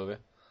summer movie.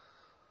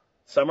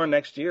 Summer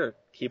next year.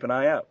 Keep an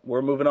eye out.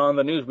 We're moving on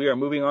the news. We are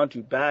moving on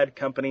to Bad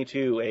Company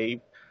 2,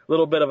 a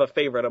little bit of a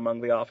favorite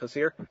among the office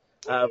here.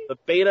 The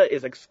beta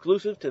is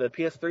exclusive to the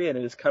PS3 and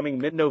it is coming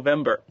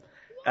mid-November.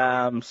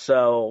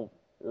 So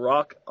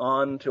rock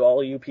on to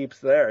all you peeps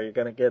there. You're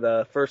going to get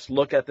a first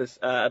look at this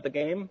at the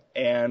game.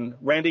 And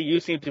Randy,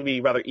 you seem to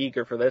be rather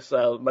eager for this.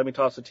 Let me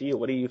toss it to you.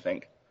 What do you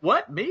think?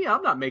 What? Me?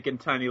 I'm not making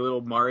tiny little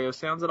Mario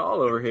sounds at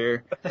all over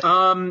here.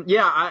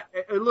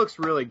 It looks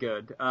really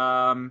good.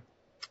 I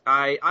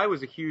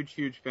was a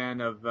huge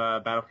fan of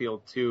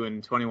Battlefield 2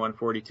 and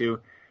 2142.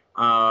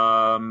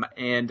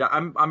 And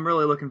I'm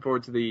really looking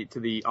forward to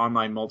the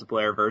online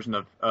multiplayer version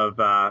of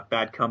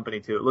Bad Company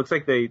 2. It looks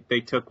like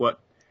they took what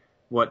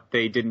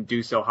they didn't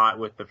do so hot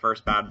with the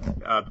first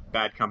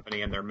Bad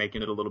Company, and they're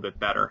making it a little bit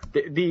better.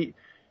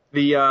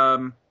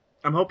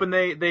 I'm hoping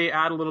they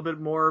add a little bit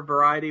more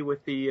variety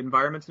with the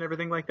environments and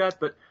everything like that.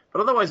 But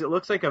otherwise, it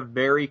looks like a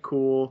very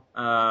cool,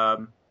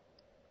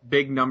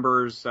 big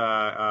numbers,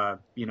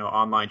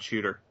 online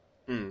shooter.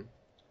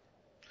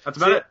 That's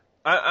about it.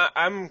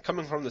 I'm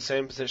coming from the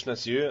same position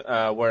as you,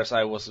 whereas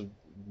I was a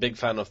big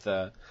fan of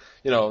the,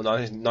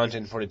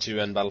 1942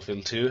 and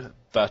Battlefield 2,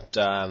 but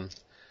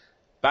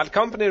Bad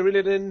Company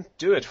really didn't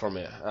do it for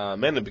me,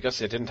 mainly because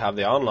it didn't have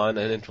the online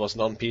and it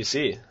wasn't on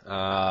PC.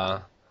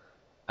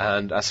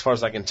 And as far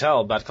as I can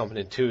tell, Bad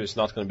Company 2 is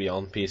not going to be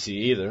on PC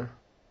either.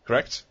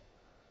 correct?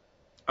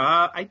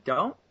 I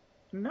don't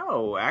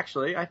know,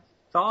 actually. I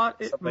thought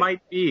it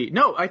might be.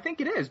 No, I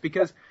think it is,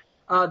 because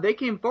they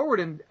came forward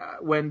and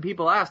when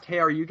people asked, hey,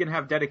 are you going to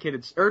have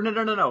dedicated...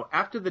 No.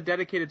 After the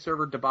dedicated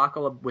server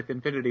debacle with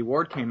Infinity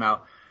Ward came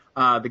out,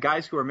 the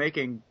guys who are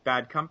making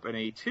Bad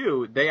Company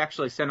 2, they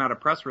actually sent out a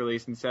press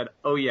release and said,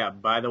 oh yeah,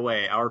 by the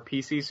way, our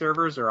PC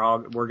servers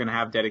we're going to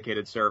have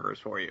dedicated servers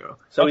for you.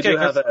 So we do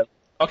have a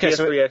PS3,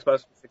 so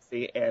Xbox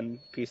 360, and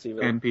PC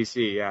release. And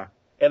PC, yeah.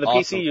 And the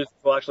Awesome. PC users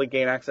will actually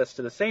gain access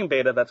to the same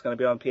beta that's going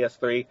to be on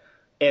PS3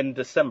 in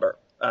December.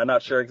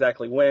 Not sure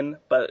exactly when,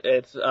 but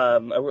it's a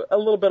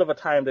little bit of a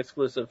timed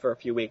exclusive for a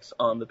few weeks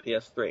on the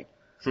PS3.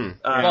 Where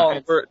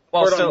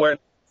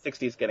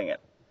 60's getting it.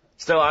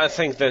 Still, I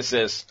think this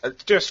is...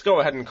 just go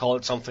ahead and call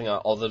it something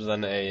other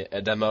than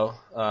a demo.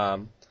 I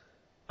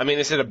mean,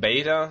 is it a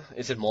beta?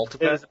 Is it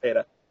multiplayer? It is a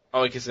beta.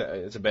 Oh, it's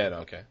a beta,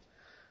 okay.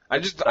 I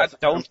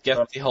don't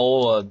get the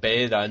whole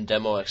beta and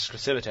demo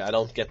exclusivity. I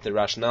don't get the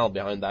rationale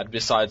behind that,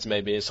 besides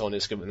maybe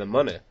Sony's giving them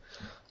money.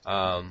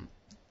 Yeah.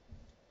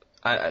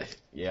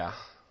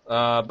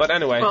 But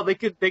anyway. Well, they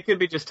could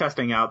be just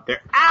testing out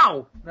their...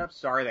 Ow! I'm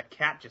sorry, the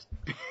cat just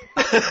bit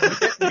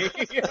me.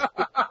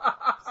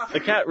 The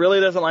cat really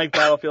doesn't like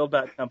Battlefield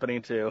Bad Company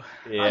 2.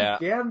 Yeah.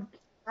 Damn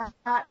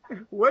cat.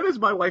 When is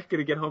my wife going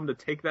to get home to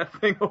take that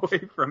thing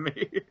away from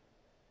me?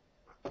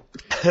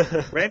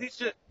 Randy's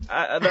just...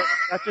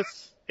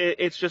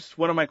 it's just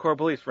one of my core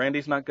beliefs.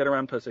 Randy's not good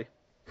around pussy.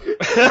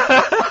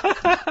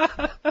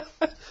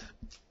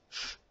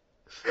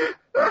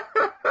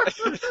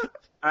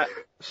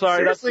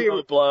 Sorry, that's a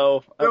low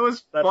blow. That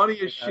was funny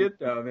as shit,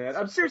 though, man.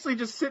 I'm seriously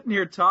just sitting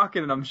here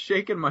talking, and I'm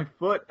shaking my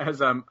foot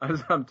as I'm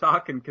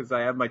talking because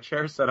I have my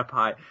chair set up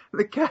high.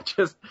 The cat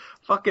just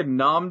fucking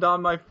nommed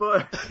on my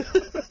foot.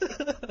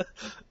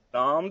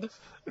 Nommed?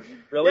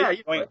 Really?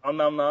 Yeah, Going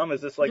nom?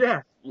 Is this like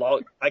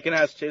I can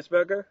ask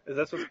Cheeseburger? Is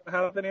this what's going to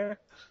happen here?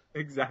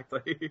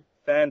 Exactly.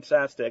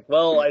 Fantastic.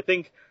 Well, I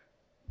think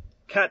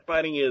cat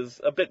biting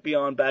is a bit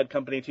beyond Bad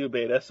Company 2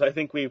 beta, so I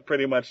think we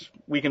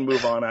can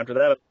move on after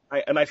that.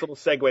 A nice little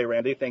segue,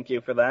 Randy. Thank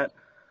you for that.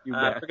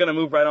 We're going to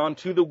move right on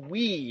to the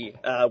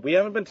Wii. We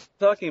haven't been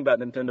talking about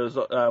Nintendo's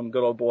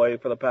good old boy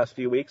for the past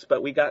few weeks,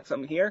 but we got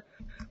some here.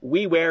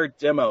 WiiWare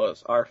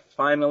demos are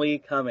finally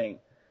coming.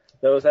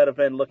 Those that have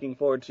been looking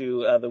forward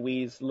to the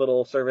Wii's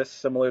little service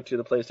similar to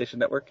the PlayStation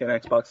Network and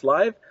Xbox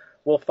Live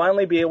will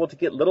finally be able to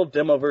get little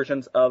demo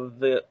versions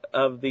of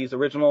these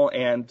original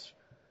and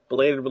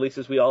belated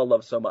releases we all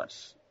love so much.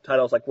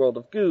 Titles like World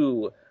of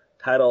Goo,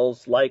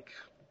 titles like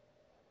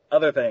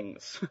other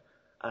things.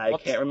 I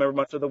can't remember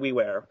much of the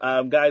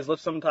WiiWare. Guys,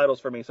 list some titles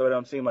for me so I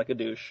don't seem like a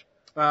douche.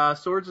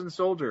 Swords and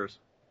Soldiers.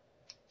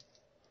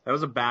 That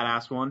was a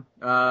badass one.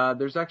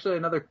 There's actually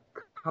another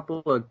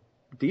couple of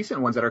decent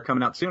ones that are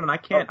coming out soon, and I'm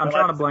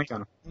trying to blank on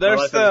them.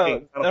 There's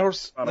the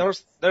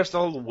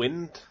whole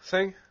wind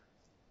thing.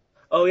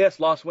 Oh yes,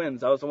 Lost Winds.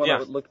 That was the one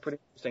that looked pretty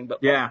interesting.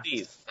 But all of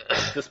these,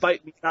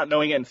 despite me not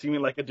knowing it and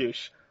seeming like a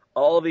douche,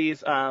 all of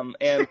these and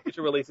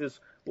future releases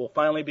will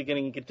finally be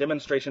getting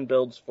demonstration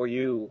builds for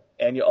you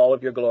and all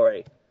of your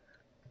glory.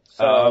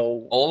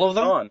 So all of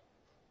them?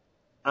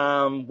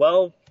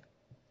 Well,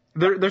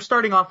 they're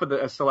starting off with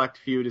a select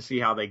few to see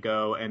how they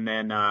go, and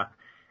then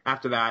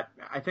after that,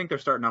 I think they're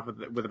starting off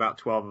with about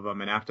 12 of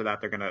them, and after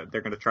that, they're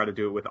gonna try to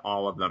do it with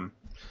all of them.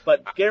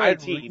 But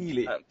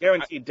guaranteed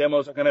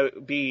demos are gonna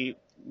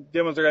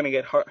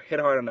get hit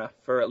hard enough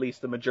for at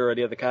least the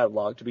majority of the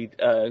catalog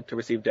to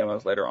receive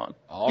demos later on.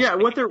 Awesome. Yeah,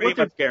 what they're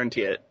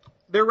guarantee it.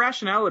 Their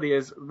rationality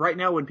is right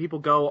now when people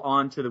go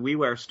onto the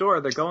WiiWare store,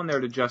 they're going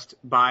there to just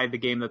buy the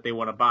game that they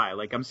want to buy.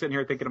 Like I'm sitting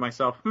here thinking to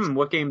myself,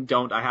 what game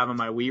don't I have on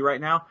my Wii right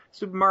now?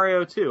 Super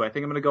Mario 2. I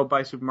think I'm going to go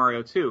buy Super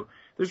Mario 2.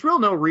 There's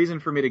no reason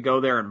for me to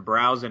go there and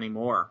browse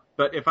anymore.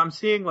 But if I'm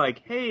seeing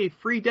like, hey,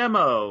 free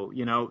demo,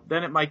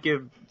 then it might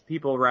give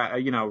people,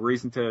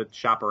 reason to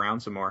shop around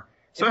some more.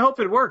 So I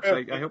hope it works.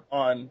 I hope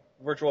on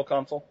Virtual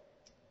Console.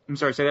 I'm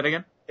sorry, say that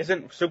again?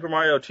 Isn't Super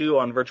Mario 2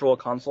 on Virtual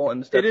Console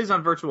instead? It is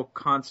on Virtual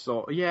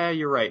Console. Yeah,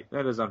 you're right.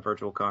 That is on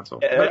Virtual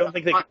Console. I don't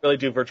think they can really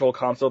do Virtual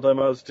Console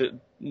demos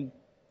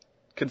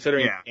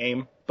considering the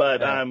game.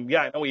 But I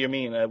know what you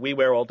mean.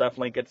 WiiWare will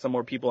definitely get some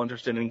more people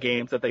interested in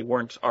games that they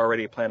weren't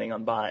already planning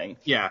on buying.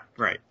 Yeah,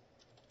 right.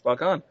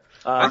 Rock on.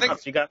 I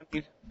think you got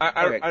me?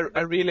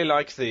 I really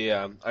like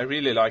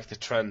the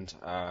trend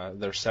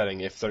they're setting.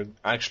 If they're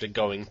actually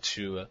going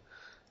to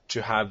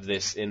have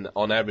this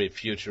on every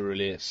future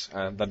release,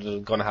 that they're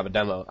going to have a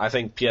demo. I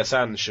think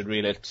PSN should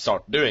really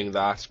start doing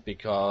that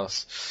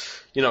because,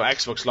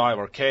 Xbox Live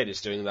Arcade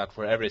is doing that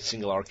where every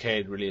single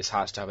arcade release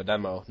has to have a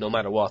demo, no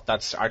matter what.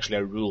 That's actually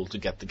a rule to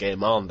get the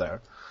game on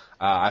there.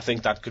 I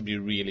think that could be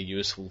really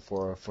useful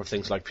for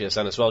things like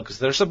PSN as well, because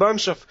there's a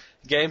bunch of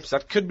games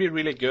that could be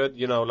really good,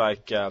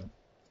 like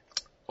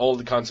all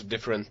the kinds of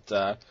different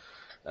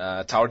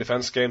tower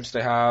defense games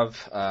they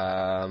have,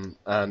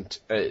 and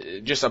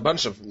just a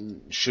bunch of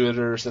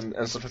shooters and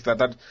stuff like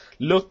that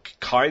look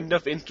kind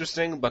of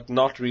interesting, but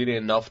not really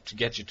enough to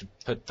get you to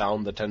put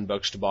down the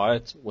 $10 to buy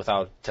it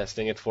without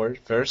testing it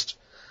first.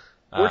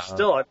 We're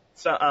still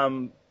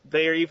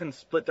they are even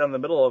split down the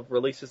middle of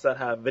releases that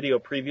have video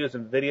previews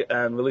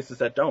and releases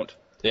that don't.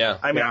 Yeah.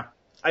 I mean, Yeah.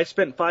 I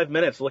spent 5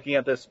 minutes looking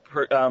at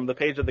the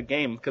page of the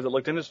game because it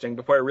looked interesting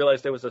before I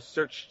realized it was a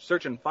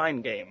search and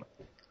find game.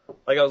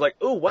 Like I was like,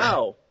 oh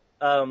wow,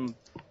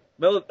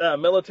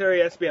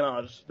 military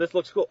espionage. This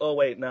looks cool. Oh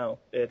wait, no,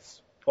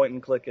 it's point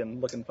and click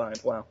and look and find.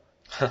 Wow.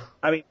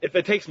 I mean, if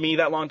it takes me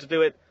that long to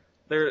do it,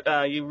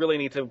 you really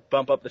need to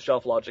bump up the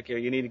shelf logic here.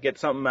 You need to get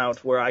something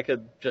out where I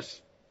could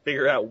just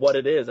figure out what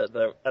it is at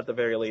the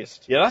very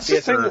least. Yeah, that's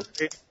the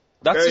thing.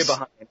 Very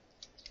behind.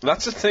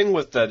 That's the thing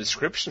with the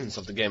descriptions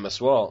of the game as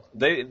well.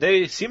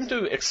 They seem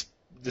to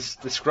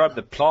describe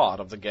the plot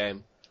of the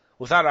game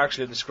without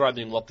actually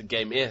describing what the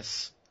game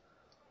is,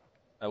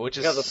 which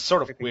is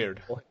sort of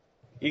weird.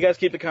 You guys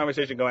keep the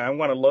conversation going. I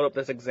want to load up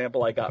this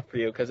example I got for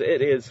you because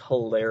it is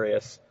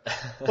hilarious.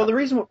 Well, the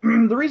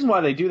reason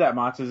why they do that,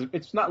 Mox, is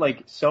it's not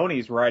like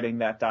Sony's writing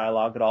that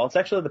dialogue at all. It's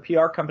actually the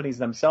PR companies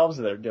themselves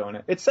that are doing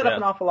it. It's set up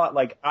an awful lot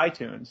like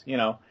iTunes, you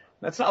know.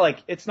 It's not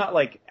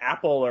like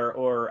Apple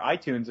or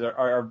iTunes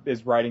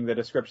is writing the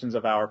descriptions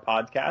of our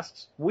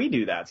podcasts. We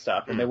do that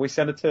stuff, and then we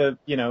send it to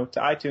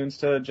iTunes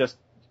to just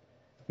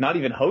not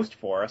even host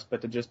for us,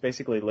 but to just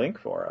basically link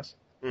for us.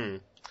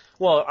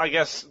 Well, I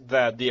guess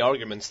that the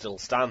argument still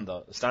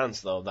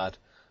stands though that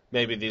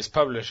maybe these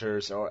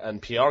publishers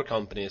and PR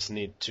companies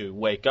need to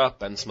wake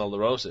up and smell the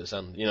roses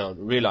and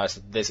realize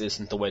that this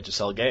isn't the way to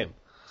sell a game.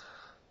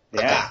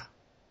 Yeah,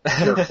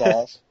 jerk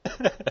balls.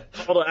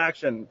 Call to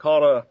action.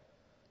 Call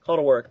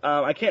to work.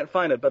 I can't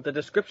find it, but the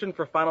description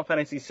for Final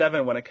Fantasy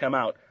VII when it came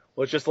out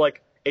was just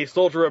like a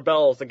soldier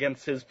rebels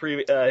against his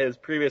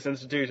previous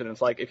institution.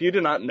 It's like if you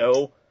did not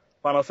know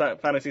Final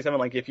Fantasy VII,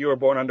 like if you were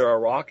born under a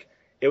rock,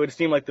 it would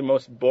seem like the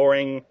most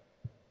boring,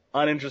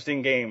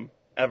 uninteresting game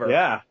ever.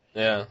 Yeah.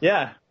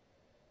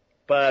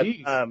 But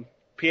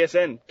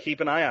PSN,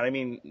 keep an eye out. I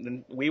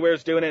mean,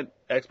 WiiWare's doing it.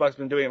 Xbox has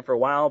been doing it for a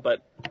while.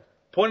 But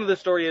point of the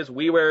story is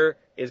WiiWare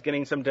is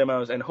getting some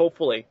demos, and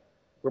hopefully,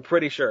 we're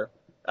pretty sure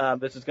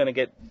this is going to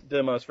get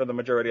demos for the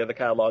majority of the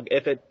catalog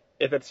if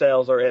it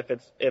sells or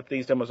if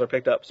these demos are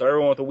picked up. So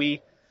everyone with a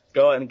Wii,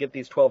 go out and get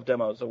these 12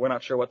 demos. So we're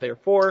not sure what they're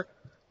for,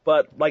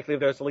 but likely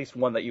there's at least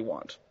one that you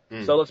want.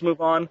 So let's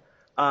move on.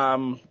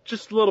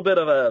 Just a little bit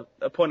of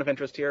a point of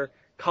interest here.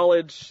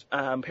 College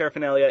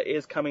paraphernalia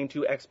is coming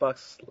to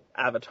Xbox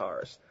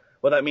avatars.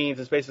 What that means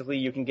is basically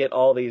you can get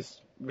all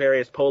these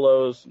various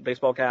polos,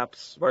 baseball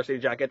caps, varsity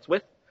jackets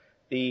with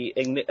the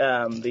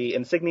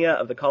insignia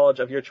of the college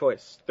of your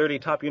choice. 30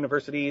 top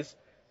universities,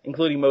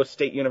 including most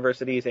state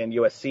universities and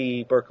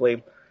USC,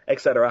 Berkeley,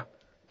 etc.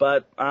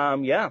 But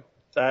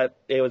that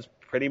it was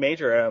pretty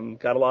major.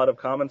 Got a lot of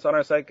comments on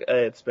our site.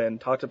 It's been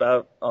talked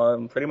about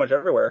pretty much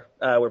everywhere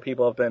where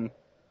people have been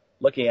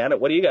looking at it.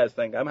 What do you guys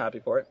think? I'm happy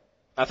for it.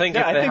 I think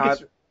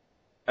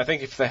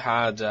if they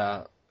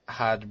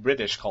had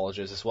British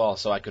colleges as well,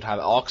 so I could have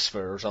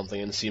Oxford or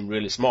something and seem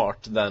really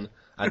smart, then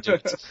I'd do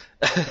it.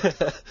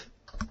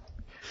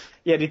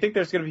 Yeah, do you think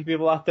there's going to be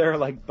people out there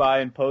like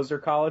buying poser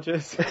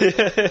colleges?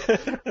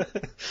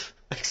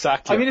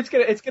 Exactly. I mean,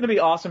 it's gonna be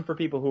awesome for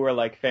people who are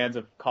like fans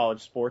of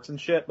college sports and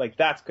shit. Like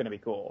that's gonna be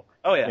cool.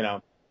 Oh yeah.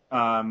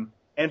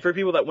 And for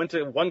people that went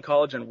to one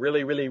college and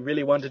really, really,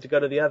 really wanted to go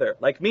to the other,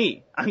 like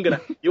me, I'm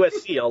gonna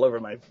USC all over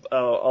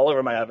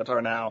my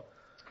avatar now,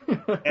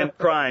 and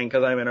crying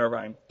because I'm in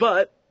Irvine.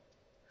 But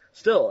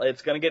still,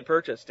 it's gonna get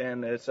purchased,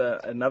 and it's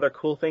another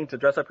cool thing to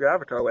dress up your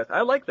avatar with.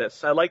 I like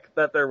this. I like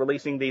that they're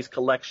releasing these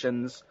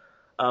collections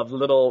of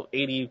little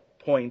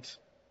 80-point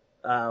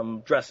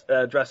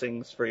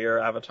dressings for your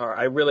avatar.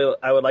 I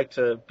would like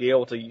to be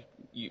able to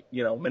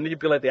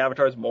manipulate the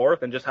avatars more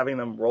than just having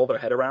them roll their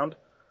head around.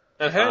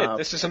 And hey,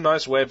 this is a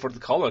nice way for the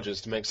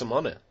colleges to make some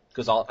money,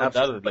 because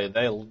undoubtedly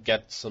they'll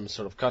get some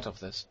sort of cut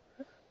of this.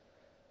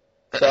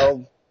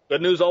 So,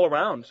 good news all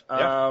around.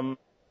 Yeah.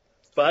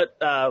 But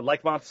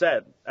like Mont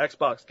said,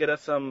 Xbox, get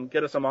us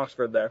some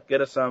Oxford there.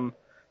 Get us some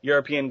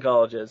European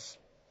colleges.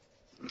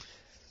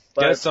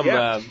 But,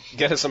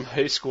 get us some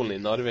högskolan i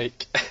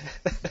Norvik.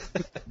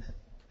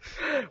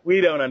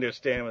 We don't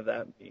understand what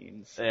that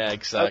means. Yeah,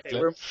 exactly. Okay,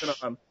 we're moving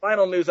on.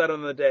 Final news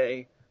item of the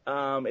day.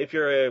 If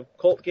you're a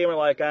cult gamer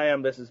like I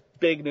am, this is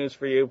big news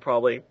for you,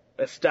 probably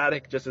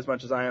ecstatic just as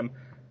much as I am.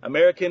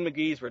 American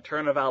McGee's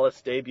Return of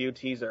Alice debut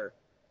teaser.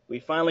 We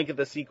finally get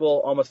the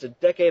sequel almost a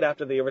decade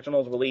after the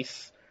original's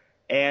release,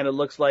 and it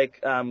looks like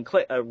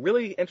a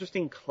really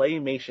interesting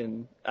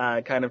claymation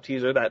kind of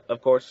teaser that,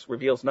 of course,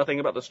 reveals nothing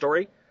about the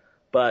story,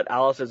 but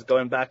Alice is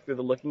going back through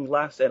the looking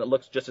glass, and it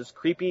looks just as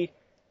creepy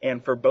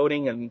and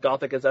foreboding and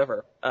gothic as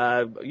ever.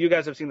 You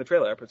guys have seen the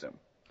trailer, I presume.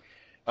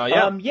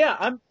 Yeah.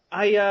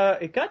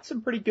 It got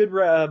some pretty good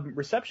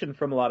reception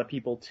from a lot of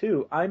people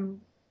too.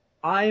 I'm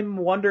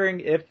wondering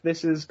if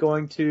this is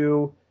going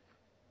to.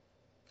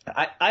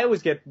 I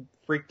always get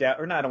freaked out,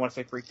 or no, I don't want to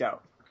say freaked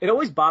out. It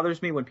always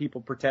bothers me when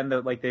people pretend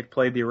that like they've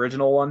played the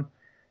original one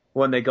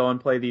when they go and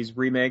play these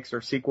remakes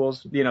or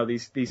sequels. You know,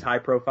 these high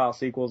profile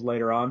sequels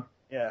later on.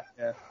 Yeah.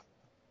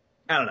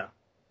 I don't know.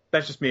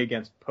 That's just me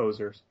against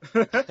posers.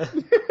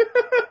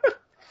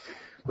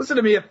 Listen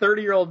to me, a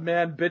 30-year-old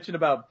man bitching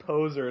about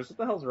posers. What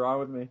the hell's wrong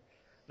with me?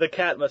 The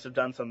cat must have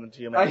done something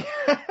to you, man.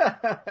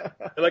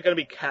 They're like gonna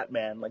be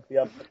Catman, like the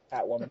other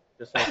Catwoman.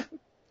 Just like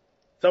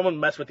someone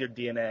mess with your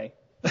DNA.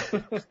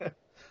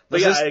 But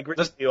yeah, I agree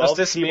with you. Does All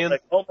this the people mean?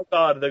 like, oh my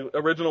god, the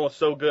original was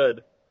so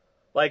good.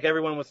 Like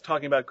everyone was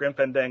talking about Grim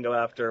Fandango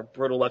after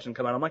Brutal Legend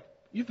come out. I'm like,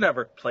 you've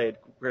never played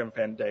Grim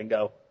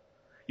Fandango.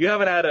 You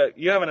haven't had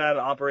an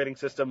operating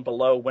system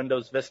below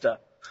Windows Vista.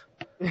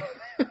 You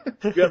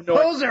have no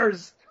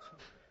Posers!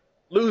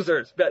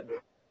 losers. But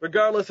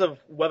regardless of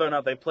whether or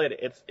not they played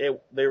it,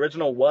 the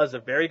original was a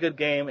very good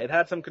game. It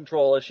had some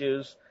control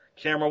issues.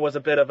 Camera was a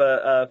bit of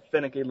a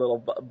finicky little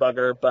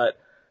bugger, but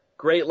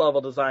great level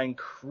design,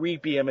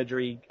 creepy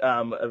imagery,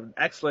 an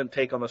excellent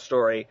take on the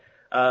story.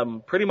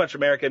 Pretty much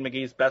American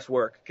McGee's best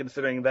work,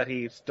 considering that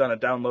he's done a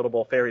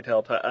downloadable Fairy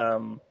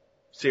Tale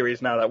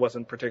series now that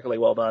wasn't particularly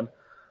well done.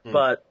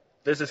 But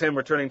this is him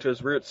returning to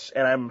his roots,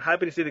 and I'm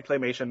happy to see the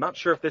claymation. Not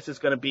sure if this is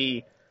going to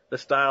be the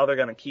style they're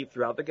going to keep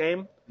throughout the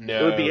game. No.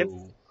 It would be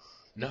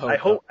No. I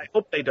hope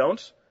they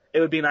don't.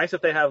 It would be nice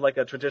if they have like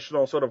a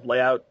traditional sort of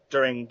layout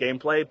during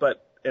gameplay,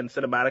 but in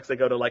cinematics they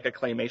go to like a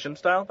claymation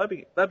style.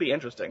 That'd be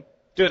interesting.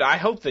 Dude, I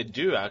hope they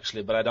do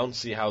actually, but I don't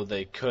see how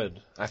they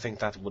could. I think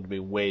that would be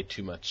way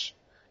too much.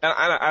 And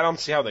I don't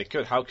see how they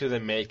could. How could they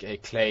make a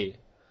clay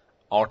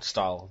art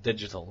style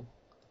digital?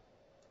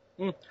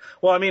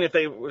 Well, I mean, if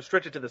they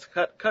restrict it to this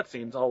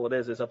cutscenes, all it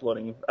is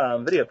uploading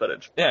video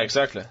footage. Yeah,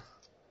 exactly.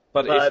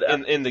 But But,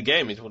 if in the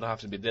game it would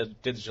have to be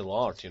digital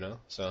art, you know.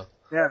 So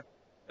Yeah,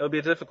 it would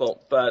be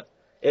difficult, but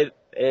we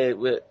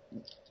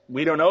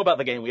don't know about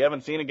the game. We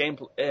haven't seen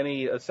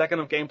a second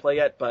of gameplay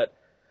yet, but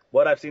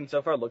what I've seen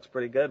so far looks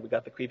pretty good. We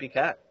got the creepy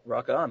cat.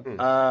 Rock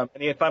on.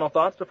 Any final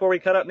thoughts before we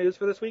cut out news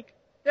for this week?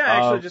 Yeah, I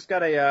actually just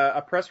got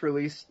a press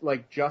release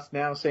like just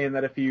now saying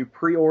that if you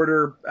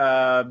pre-order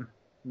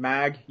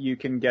MAG, you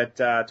can get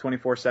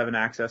 24/7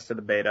 access to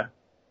the beta.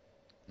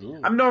 Ooh.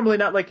 I'm normally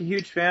not like a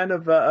huge fan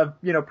of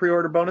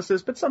pre-order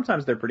bonuses, but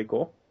sometimes they're pretty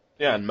cool.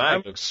 Yeah, and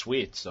Mag looks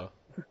sweet, so.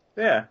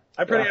 Yeah,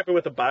 I'm pretty happy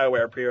with the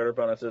BioWare pre-order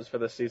bonuses for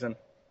this season.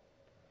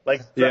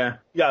 Like, Yeah.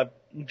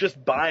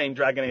 just buying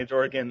Dragon Age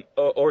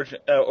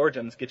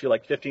Origins gets you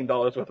like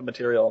 $15 worth of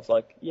material. It's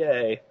like,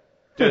 yay.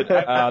 Dude,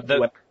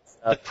 the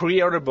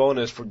pre-order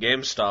bonus for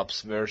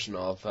GameStop's version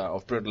of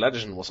Brutal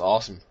Legend was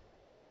awesome.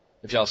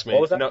 If you ask me.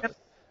 What was that?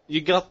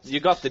 You got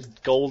the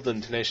golden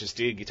Tenacious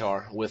D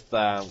guitar with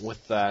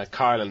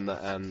Kyle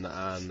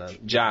and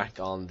Jack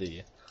on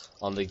the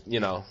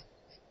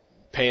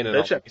painted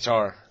on the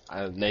guitar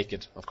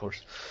naked, of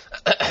course.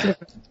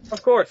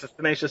 Of course, it's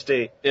Tenacious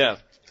D. Yeah.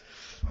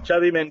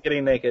 Chubby men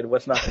getting naked.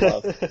 What's not to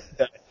love? Okay.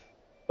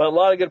 But a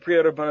lot of good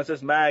pre-order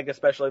bonuses. MAG,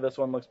 especially this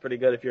one, looks pretty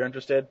good if you're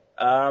interested.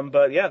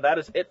 But yeah, that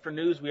is it for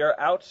news. We are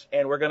out,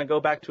 and we're going to go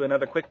back to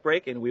another quick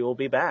break, and we will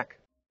be back.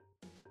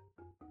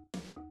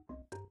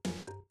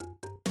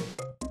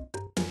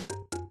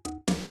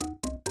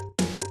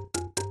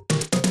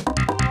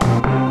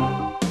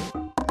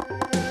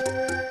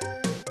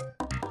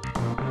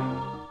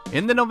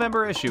 In the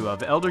November issue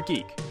of Elder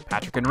Geek,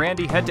 Patrick and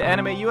Randy head to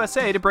Anime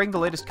USA to bring the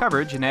latest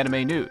coverage in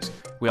anime news.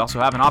 We also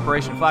have an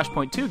Operation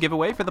Flashpoint 2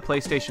 giveaway for the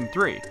PlayStation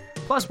 3.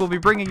 Plus, we'll be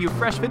bringing you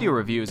fresh video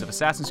reviews of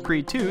Assassin's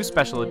Creed 2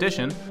 Special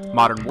Edition,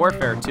 Modern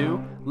Warfare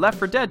 2, Left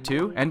 4 Dead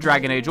 2, and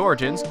Dragon Age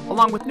Origins,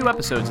 along with new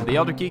episodes of the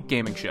Elder Geek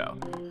Gaming Show.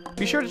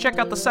 Be sure to check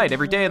out the site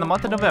every day in the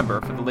month of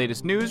November for the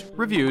latest news,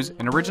 reviews,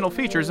 and original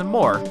features and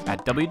more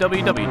at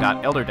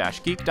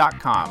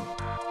www.elder-geek.com.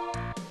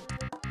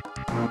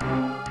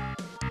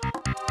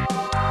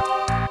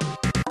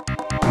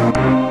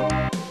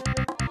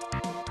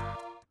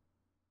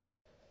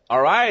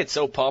 Alright,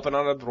 so popping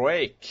on a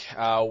break,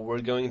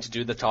 we're going to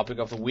do the topic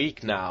of the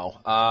week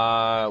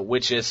now,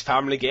 which is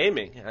family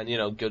gaming,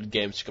 and good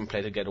games you can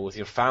play together with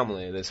your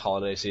family this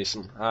holiday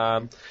season.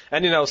 And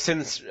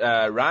since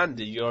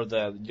Randy, you're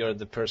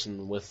the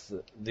person with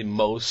the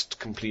most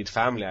complete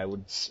family, I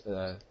would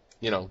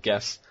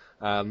guess.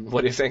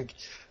 What do you think?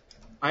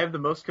 I have the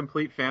most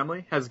complete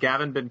family. Has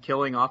Gavin been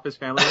killing off his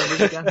family members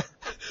again?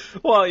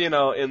 Well,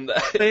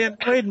 They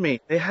annoyed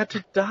me. They had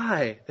to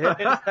die. They had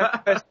to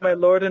sacrifice my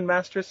Lord and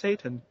Master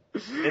Satan.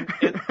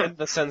 in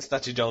the sense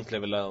that you don't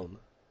live alone.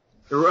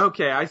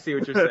 Okay, I see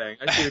what you're saying.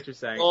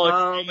 Oh,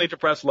 extremely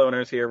depressed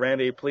loners here.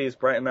 Randy, please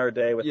brighten our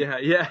day with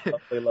Yeah.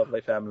 lovely,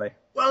 lovely family.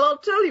 Well, I'll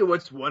tell you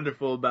what's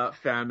wonderful about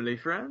family,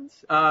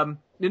 friends.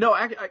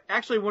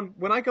 Actually,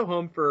 when I go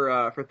home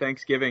for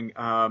Thanksgiving,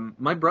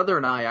 my brother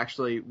and I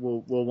actually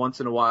will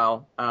once in a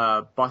while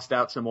bust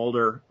out some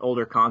older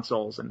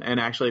consoles and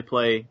actually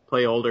play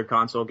older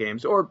console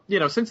games. Or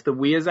since the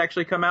Wii has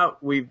actually come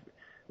out, we've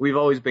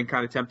always been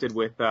kind of tempted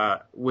with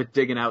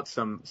digging out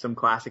some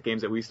classic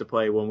games that we used to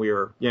play when we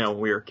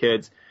were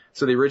kids.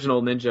 So the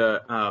original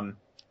Ninja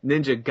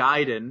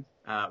Gaiden.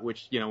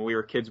 Which, when we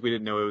were kids, we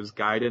didn't know it was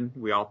Gaiden.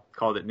 We all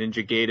called it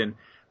Ninja Gaiden.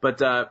 But,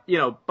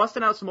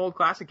 busting out some old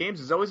classic games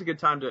is always a good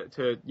time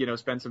to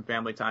spend some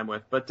family time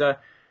with. But, for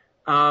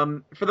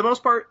the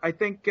most part, I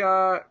think,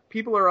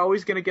 people are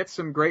always going to get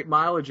some great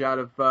mileage out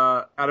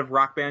of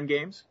Rock Band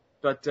games.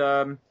 But,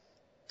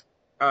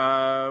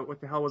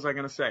 What the hell was I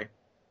gonna say?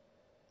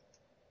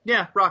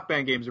 Yeah, Rock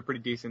Band games are pretty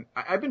decent.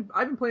 I've been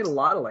playing a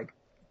lot of like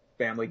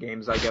family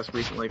games, I guess,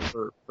 recently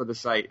for the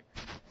site.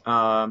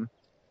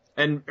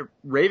 And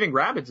Raving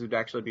Rabbids would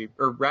actually be,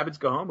 or Rabbids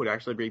Go Home would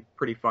actually be a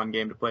pretty fun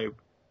game to play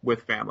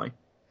with family.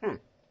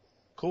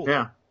 Cool.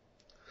 Yeah.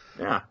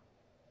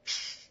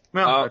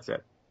 Well, that's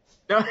it.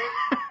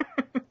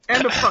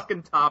 End of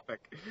fucking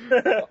topic.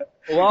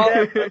 Well,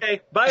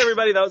 okay. Bye,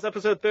 everybody. That was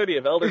episode 30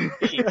 of Elder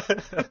Geek,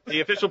 the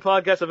official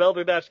podcast of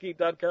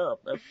elder-geek.com.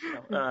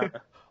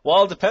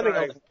 Well, depending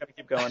Sorry, on gotta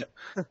keep going.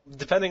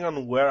 depending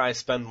on where I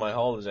spend my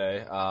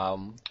holiday,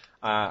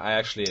 I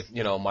actually,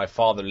 my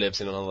father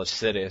lives in another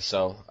city,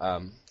 so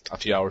a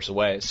few hours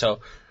away. So,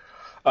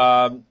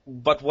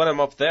 but when I'm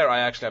up there,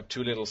 I actually have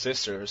two little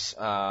sisters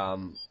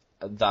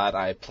that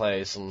I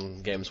play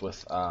some games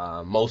with.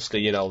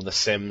 Mostly, The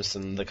Sims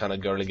and the kind of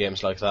girly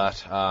games like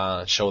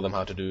that. Show them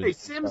how to do. Hey,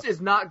 Sims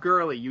is not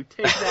girly. You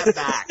take that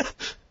back.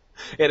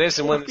 It is,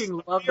 and I when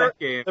fucking love that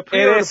game. The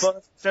pre-order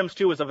bonus Sims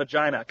 2 is a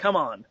vagina. Come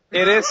on.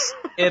 it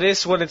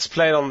is when it's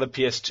played on the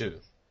PS2.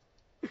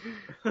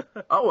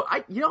 Oh,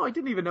 I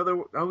didn't even know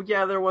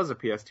there was a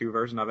PS2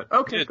 version of it.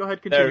 Okay, Dude, go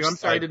ahead, continue. there's I'm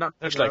sorry, I did not.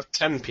 There's like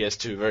 10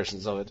 PS2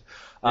 versions of it.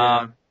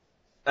 Yeah.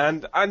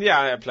 And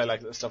yeah, I play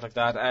like stuff like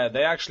that.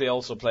 They actually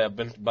also play a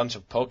bunch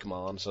of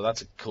Pokemon, so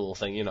that's a cool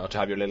thing, to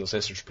have your little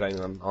sisters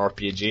playing an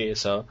RPG.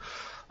 So,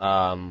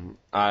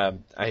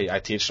 I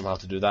teach them how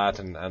to do that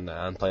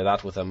and play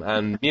that with them.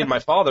 And me and my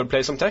father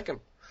play some Tekken,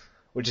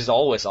 which is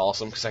always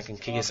awesome because I can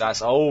kick his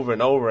ass over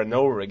and over and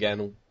over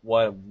again,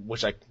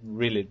 which I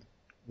really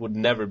would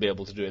never be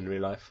able to do in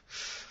real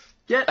life.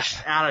 Get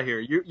out of here.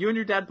 You and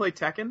your dad play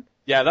Tekken?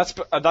 Yeah,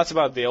 that's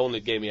about the only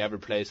game he ever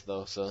plays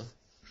though. So.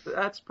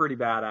 That's pretty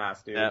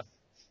badass, dude. Yeah.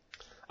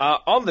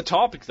 On the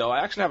topic, though, I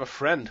actually have a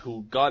friend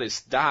who got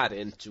his dad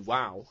into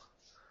WoW,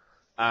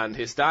 and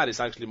his dad is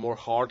actually more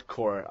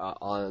hardcore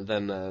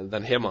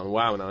than him on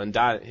WoW now. And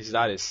his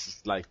dad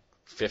is like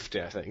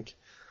 50, I think.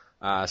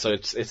 So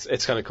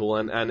it's kind of cool.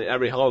 And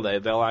every holiday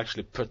they'll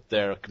actually put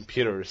their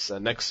computers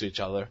next to each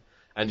other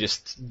and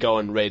just go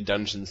and raid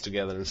dungeons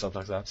together and stuff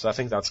like that. So I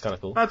think that's kind of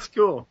cool. That's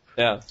cool.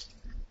 Yeah.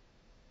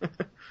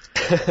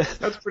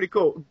 That's pretty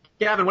cool.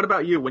 Gavin, what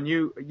about you? When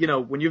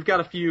you've got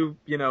a few,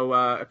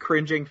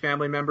 cringing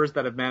family members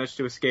that have managed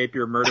to escape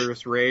your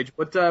murderous rage,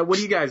 what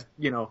do you guys,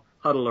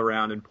 huddle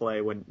around and play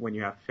when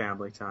you have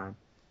family time?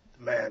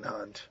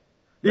 Manhunt.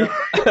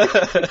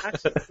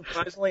 Actually,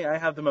 surprisingly, I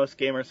have the most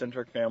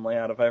gamer-centric family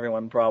out of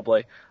everyone,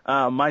 probably.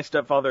 My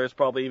stepfather is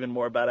probably even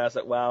more badass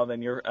at WoW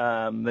than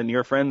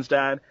your friend's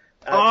dad.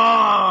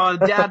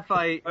 Dad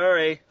fight.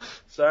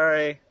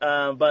 Sorry.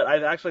 But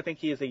I actually think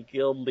he is a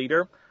guild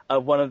leader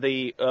of one of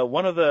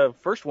the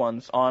first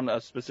ones on a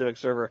specific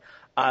server.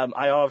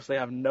 I obviously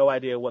have no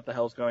idea what the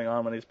hell's going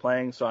on when he's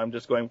playing, so I'm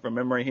just going from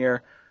memory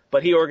here.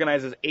 But he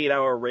organizes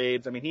 8-hour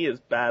raids. I mean, he is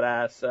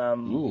badass.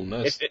 Ooh,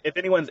 nice. If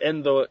anyone's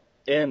in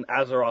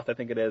Azeroth, I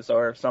think it is,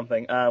 or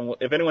something.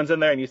 If anyone's in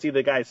there and you see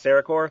the guy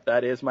Cerakor,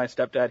 that is my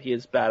stepdad. He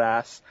is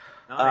badass.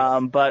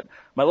 Nice. But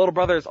my little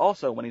brother is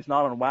also, when he's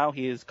not on WoW,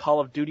 he is Call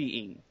of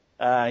Duty-ing.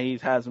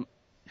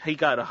 He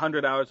got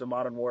 100 hours of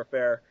Modern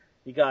Warfare.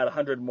 He got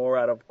 100 more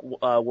out of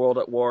World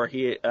at War.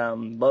 He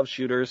loves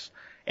shooters,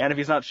 and if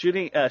he's not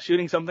shooting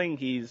something,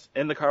 he's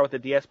in the car with the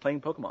DS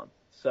playing Pokemon.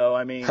 So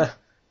I mean,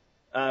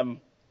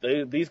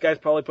 these guys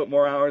probably put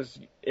more hours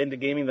into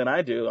gaming than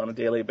I do on a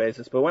daily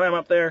basis. But when I'm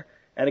up there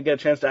and I get a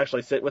chance to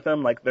actually sit with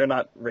them, like they're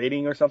not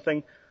raiding or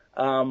something,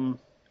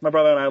 my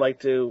brother and I like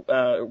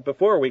to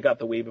before we got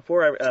the Wii,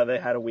 before they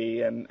had a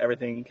Wii and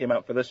everything came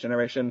out for this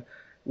generation.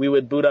 We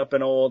would boot up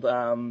an old,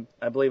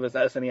 I believe it was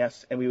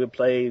SNES, and we would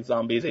play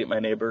Zombies Ate My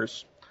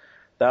Neighbors.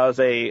 That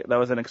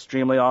was an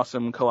extremely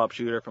awesome co-op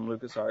shooter from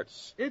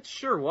LucasArts. It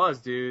sure was,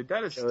 dude.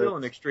 That is still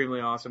an extremely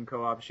awesome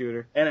co-op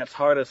shooter. And it's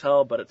hard as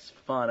hell, but it's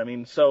fun. I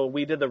mean, so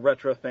we did the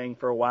retro thing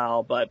for a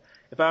while, but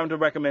if I were to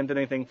recommend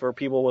anything for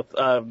people with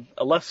a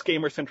less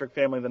gamer-centric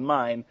family than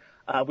mine,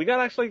 we got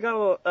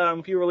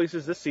a few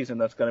releases this season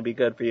that's going to be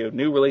good for you.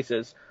 New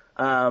releases.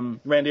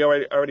 Randy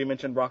already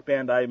mentioned Rock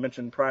Band. I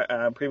mentioned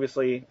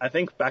previously, I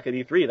think back at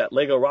E3, that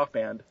Lego Rock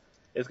Band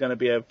is going to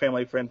be a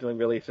family-friendly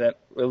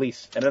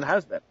release, and it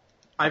has been.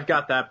 I've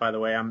got that, by the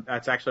way.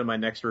 That's actually my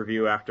next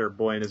review after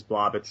Boy and His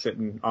Blob. It's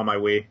sitting on my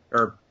Wii,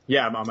 on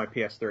my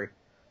PS3.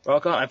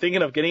 Rock on. I'm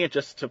thinking of getting it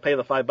just to pay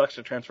the $5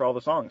 to transfer all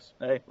the songs.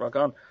 Hey, rock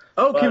on.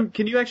 Oh,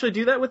 can you actually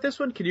do that with this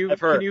one? I've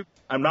heard.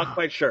 I'm not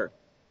quite sure.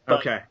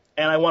 Okay.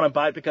 And I want to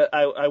buy it because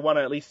I want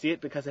to at least see it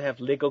because I have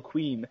Lego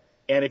Queen.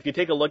 And if you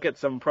take a look at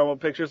some promo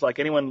pictures, like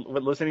anyone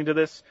listening to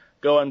this,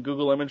 go on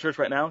Google image search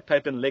right now,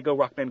 type in Lego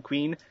Rock Band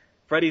Queen.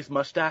 Freddy's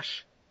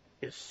mustache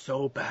is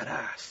so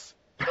badass.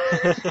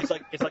 it's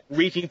like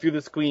reaching through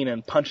the screen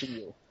and punching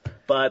you.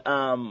 But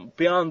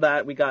beyond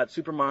that, we got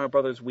Super Mario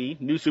Bros.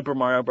 Wii, new Super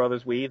Mario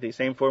Bros. Wii, the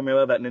same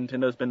formula that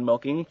Nintendo's been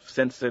milking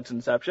since its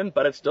inception,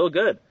 but it's still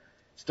good.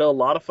 Still a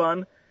lot of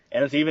fun,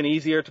 and it's even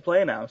easier to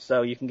play now,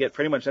 so you can get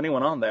pretty much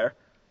anyone on there.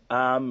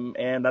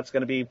 And that's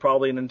going to be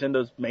probably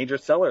Nintendo's major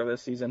seller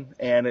this season,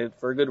 and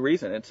for a good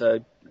reason. It's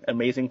an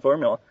amazing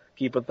formula.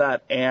 keep with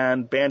that.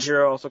 And Band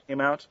Hero also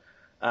came out.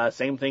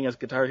 Same thing as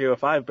Guitar Hero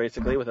 5,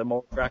 basically, with a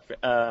multi-track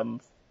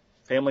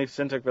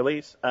family-centric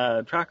release,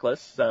 track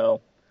list.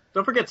 So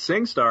don't forget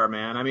SingStar,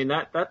 man. I mean,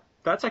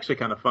 that's actually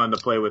kind of fun to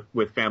play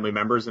with family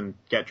members and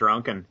get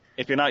drunk. And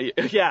if you're not,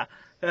 yeah.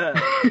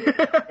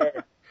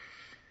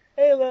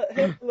 Hey,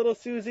 little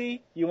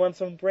Susie, you want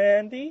some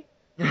brandy?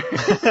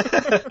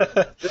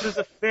 This is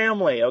a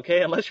family,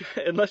 okay?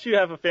 Unless you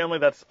have a family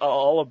that's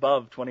all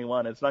above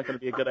 21, it's not going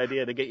to be a good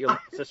idea to get your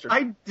little sister.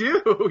 I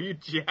do, you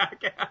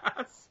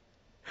jackass.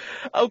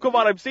 Oh, come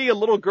on, I'm seeing a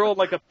little girl in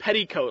like a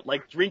petticoat,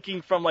 like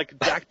drinking from like a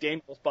Jack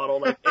Daniels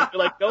bottle, like, and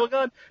you're like, oh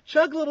god,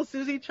 chug little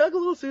Susie, chug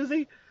little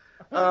Susie.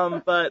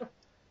 But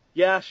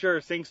yeah, sure,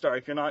 SingStar.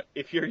 If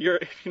you're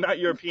not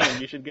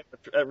European, you should get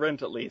a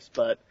rent at least.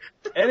 But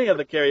any of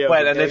the karaoke.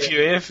 Wait, and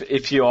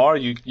if you are,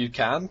 you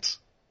can't.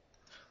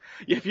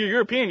 If you're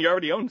European, you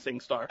already own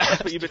SingStar.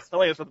 That's what you've been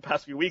telling us for the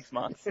past few weeks,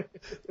 Mons.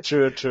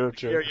 True.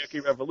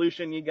 Karaoke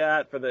Revolution you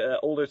got for the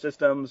older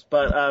systems.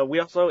 But we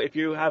also, if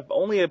you have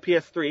only a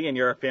PS3 and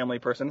you're a family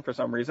person for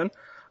some reason,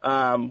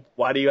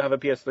 why do you have a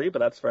PS3? But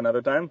that's for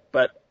another time.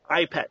 But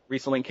iPet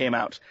recently came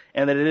out,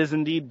 and that it is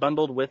indeed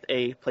bundled with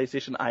a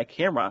PlayStation Eye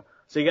camera.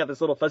 So you got this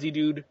little fuzzy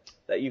dude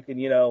that you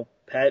can,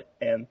 pet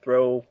and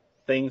throw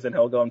things, and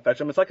he'll go and fetch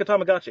them. It's like a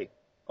Tamagotchi,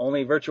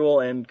 only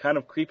virtual and kind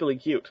of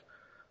creepily cute.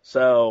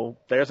 So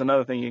there's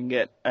another thing you can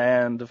get.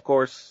 And, of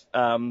course,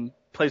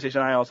 PlayStation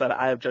Eye also had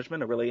Eye of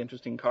Judgment, a really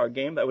interesting card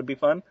game that would be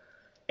fun.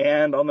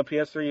 And on the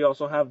PS3, you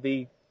also have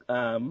the,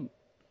 oh,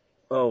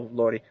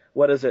 lordy,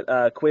 what is it,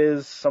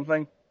 Quiz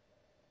something?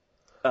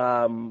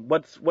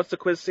 What's the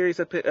quiz series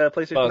that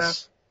PlayStation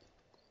has?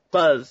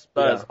 Buzz,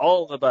 Yeah.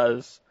 all the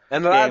Buzz.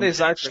 And that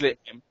is actually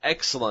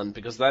excellent,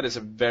 because that is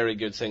a very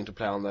good thing to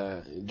play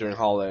on during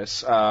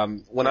holidays.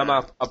 When I'm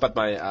up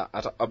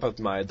at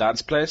my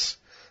dad's place,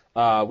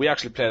 we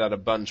actually play that a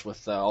bunch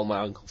with all my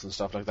uncles and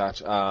stuff like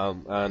that.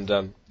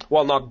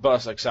 Well, not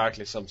Buzz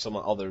exactly, some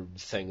other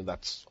thing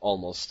that's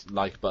almost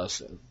like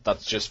Buzz.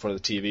 That's just for the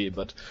TV,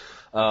 but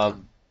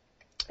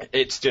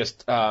it's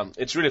just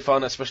it's really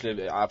fun,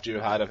 especially after you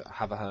have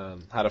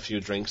had a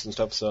few drinks and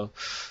stuff. So,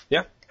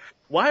 yeah.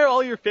 Why are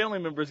all your family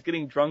members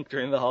getting drunk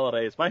during the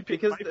holidays? My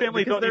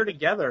family don't they're even...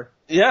 together.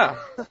 Yeah,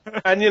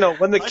 and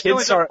when the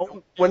kids are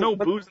no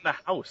booze in the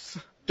house.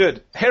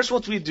 Dude, here's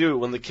what we do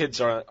when the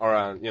kids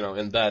are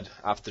in bed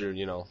after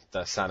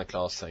the Santa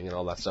Claus thing and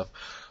all that stuff.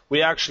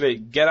 We actually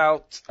get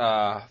out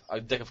a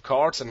deck of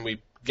cards and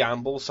we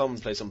gamble some,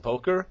 play some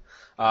poker.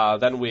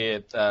 Then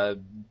we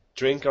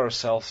drink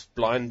ourselves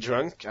blind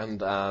drunk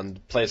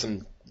and play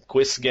some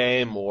quiz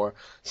game or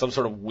some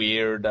sort of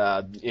weird,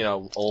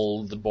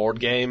 old board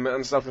game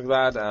and stuff like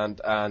that,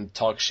 and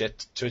talk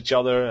shit to each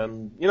other,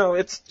 and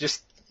it's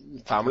just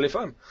family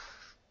fun.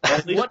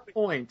 At what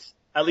point?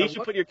 At least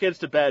you put your kids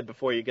to bed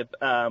before you get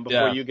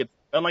you get.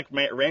 Unlike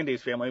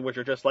Randy's family, which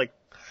are just like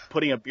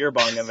putting a beer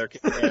bong in their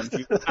kids' hands.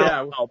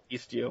 I'll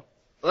beast you.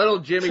 Little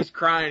Jimmy's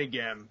crying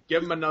again.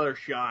 Give him another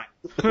shot.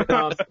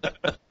 I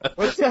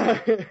was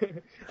going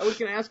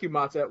to ask you,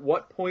 Mats, at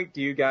what point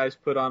do you guys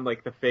put on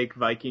like the fake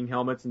Viking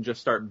helmets and just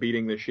start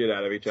beating the shit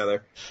out of each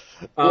other?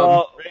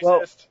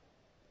 Racist.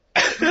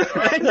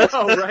 I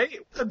know, right?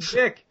 What a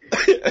dick.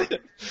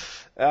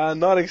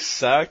 Not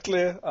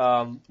exactly.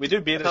 We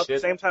do beat the At shit. the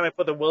same time, I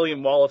put the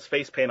William Wallace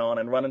face paint on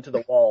and run into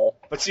the wall.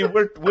 But see,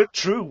 we're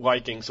true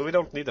Vikings, so we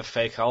don't need the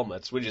fake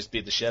helmets. We just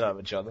beat the shit out of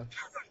each other.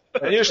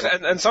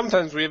 And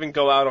sometimes we even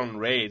go out on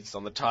raids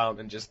on the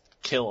town and just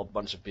kill a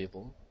bunch of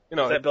people.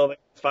 Set buildings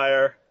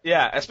fire.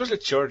 Yeah, especially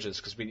churches,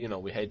 because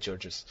we hate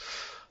churches.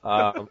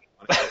 No,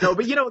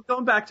 but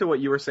going back to what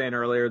you were saying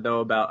earlier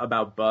though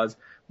about Buzz.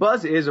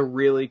 Buzz is a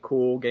really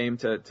cool game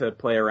to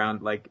play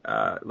around like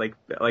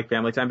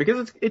Family Time,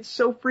 because it's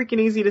so freaking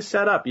easy to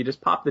set up. You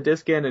just pop the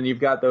disc in and you've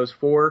got those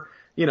 4,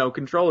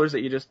 controllers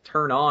that you just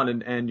turn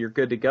on and you're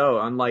good to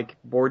go. Unlike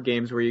board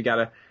games where you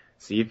gotta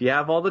see if you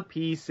have all the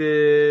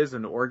pieces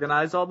and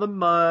organize all the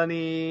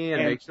money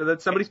and make sure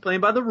that somebody's playing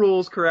by the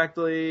rules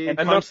correctly. And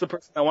punch the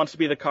person that wants to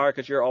be the car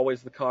because you're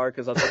always the car,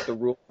 because that's like the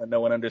rule and no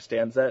one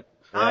understands it.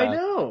 Yeah. I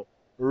know.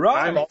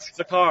 Right. I'm always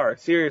the car.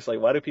 Seriously,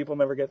 why do people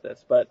never get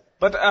this? But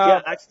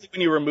actually,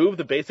 when you remove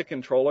the basic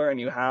controller and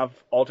you have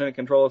alternate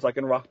controllers like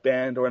in Rock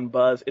Band or in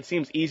Buzz, it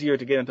seems easier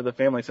to get into the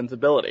family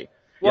sensibility.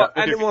 Well,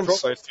 if your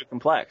controller is too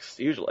complex,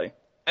 usually.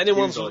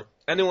 Anyone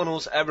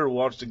who's ever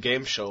watched a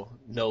game show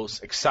knows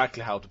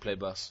exactly how to play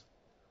Buzz.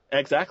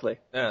 Exactly.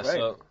 Yeah. Right.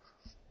 So.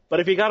 But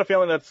if you got a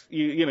feeling that's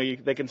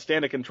they can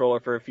stand a controller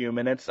for a few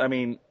minutes. I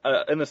mean,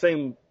 in the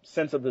same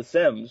sense of The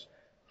Sims,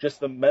 just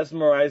the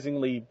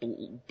mesmerizingly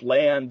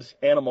bland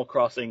Animal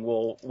Crossing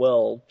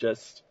will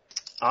just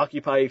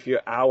occupy you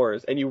for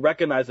hours, and you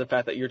recognize the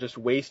fact that you're just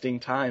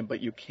wasting time,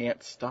 but you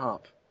can't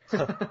stop.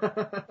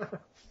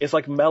 It's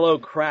like mellow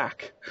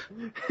crack.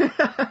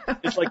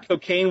 It's like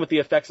cocaine with the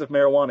effects of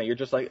marijuana. You're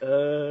just like,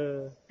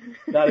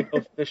 gotta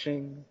go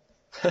fishing.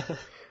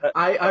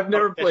 I've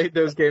never played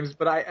those games,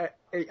 but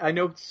I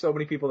know so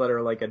many people that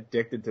are like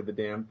addicted to the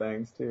damn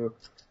things too.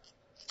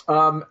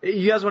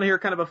 You guys want to hear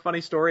kind of a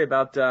funny story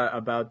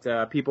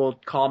about people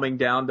calming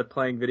down to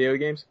playing video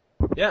games?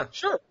 Yeah.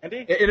 Sure, Andy.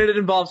 And it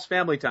involves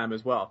family time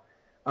as well.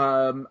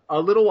 A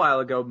little while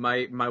ago,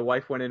 my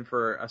wife went in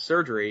for a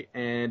surgery,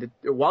 and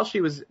while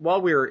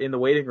we were in the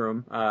waiting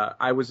room,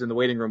 I was in the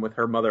waiting room with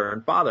her mother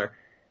and father,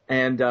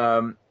 and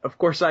of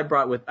course I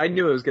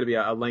knew it was going to be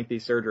a lengthy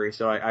surgery,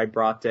 so I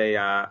brought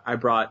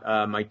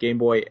my Game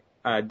Boy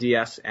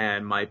DS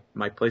and my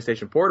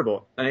PlayStation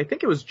Portable, and I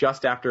think it was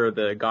just after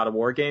the God of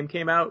War game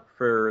came out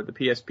for the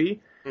PSP,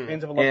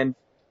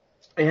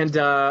 and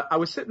I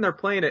was sitting there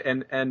playing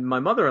it, and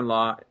my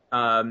mother-in-law,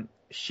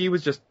 she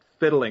was just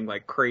fiddling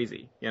like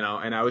crazy,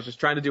 and I was just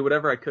trying to do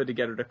whatever I could to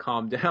get her to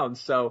calm down.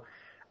 So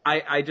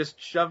I just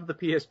shoved the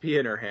PSP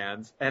in her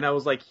hands, and I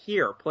was like,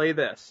 here, play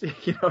this,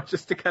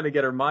 just to kind of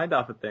get her mind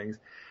off of things.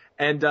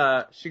 And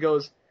she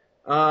goes,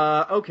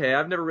 okay,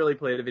 I've never really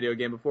played a video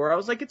game before. I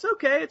was like, it's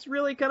okay, it's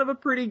really kind of a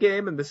pretty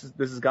game, and this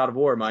is God of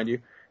War, mind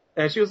you.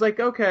 And she was like,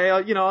 okay,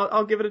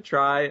 I'll give it a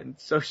try. And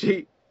so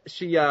she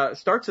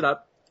starts it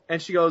up,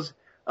 and she goes,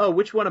 oh,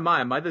 which one am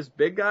I? Am I this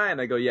big guy? And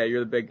I go, yeah,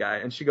 you're the big guy.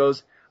 And she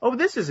goes, oh,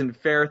 this isn't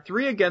fair.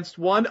 3 against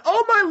 1.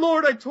 Oh my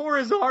lord, I tore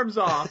his arms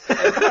off.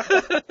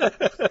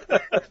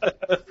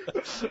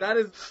 That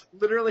is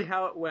literally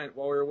how it went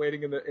while we were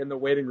waiting in the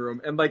waiting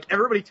room. And like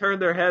everybody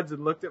turned their heads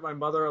and looked at my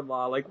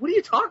mother-in-law like, what are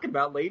you talking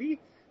about, lady?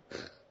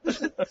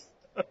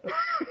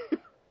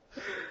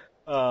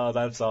 Oh,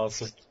 that's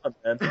awesome.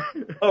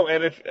 Oh,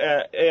 and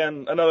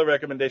and another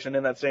recommendation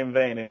in that same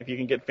vein, if you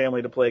can get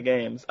family to play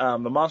games, the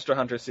Monster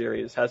Hunter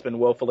series has been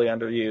woefully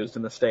underused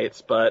in the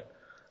States, but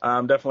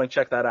definitely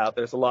check that out.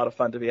 There's a lot of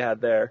fun to be had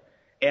there.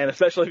 And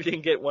especially if you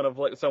can get one of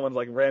someone's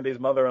like Randy's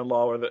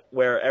mother-in-law,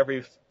 where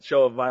every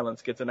show of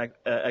violence gets an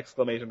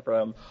exclamation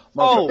from.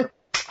 Oh,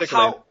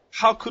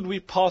 how could we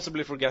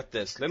possibly forget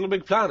this? Little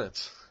Big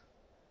Planet.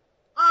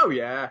 Oh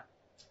yeah,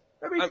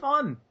 that'd be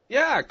fun.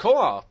 Yeah,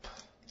 co-op.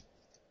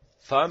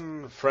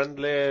 Fun,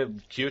 friendly,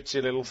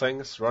 cutesy little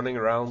things running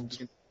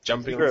around,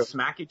 jumping around.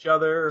 Smack each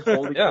other,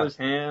 hold each other's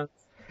hands.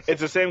 It's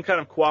the same kind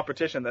of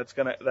cooperation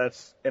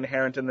that's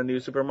inherent in the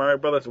new Super Mario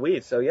Brothers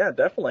Wii. So yeah,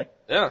 definitely.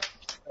 Yeah.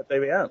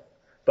 Baby out.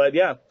 But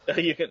yeah,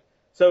 you can.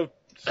 So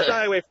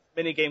shy away from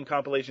mini game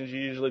compilations you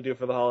usually do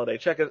for the holiday.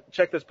 Check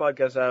this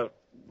podcast out.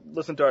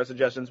 Listen to our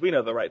suggestions. We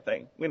know the right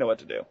thing. We know what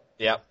to do.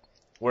 Yeah,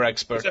 we're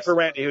experts. Except for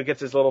Randy, who gets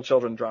his little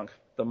children drunk.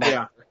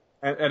 Yeah,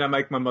 and I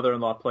make my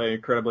mother-in-law play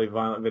incredibly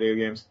violent video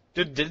games.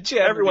 Did she?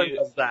 Everyone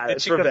does that.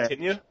 Did she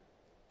continue?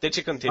 Did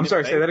she continue? I'm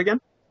sorry. Playing? Say that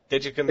again.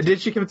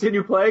 Did she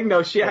continue playing?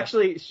 No, she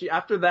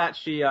after that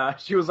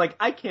she was like,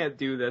 I can't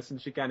do this, and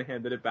she kind of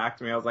handed it back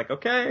to me. I was like,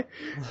 okay.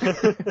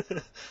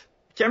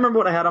 Can't remember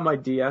what I had on my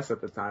DS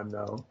at the time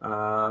though.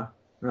 Oh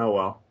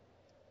well.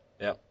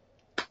 Yep.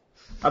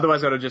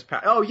 Otherwise, I would have just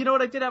passed. Oh, you know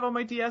what I did have on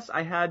my DS?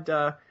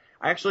 I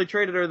actually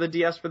traded her the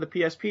DS for the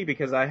PSP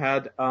because I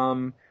had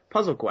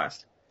Puzzle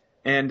Quest,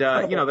 and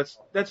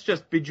that's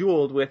just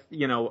bejeweled with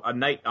a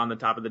knight on the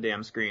top of the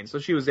damn screen. So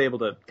she was able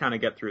to kind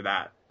of get through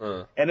that.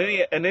 And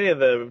any of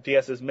the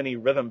DS's mini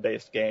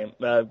rhythm-based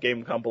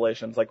game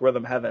compilations like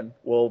Rhythm Heaven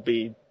will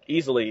be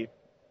easily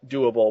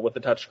doable with the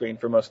touchscreen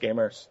for most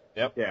gamers.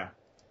 Yep. Yeah.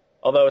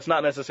 Although it's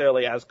not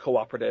necessarily as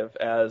cooperative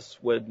as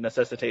would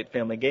necessitate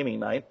family gaming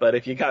night, but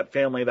if you got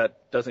family that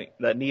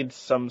needs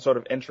some sort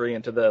of entry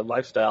into the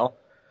lifestyle,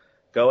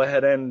 go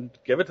ahead and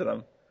give it to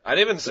them. I'd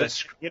even say,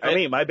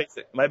 me, my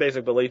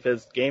basic belief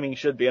is gaming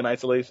should be an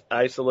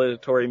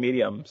isolatory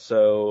medium.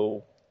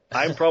 So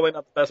I'm probably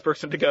not the best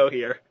person to go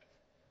here.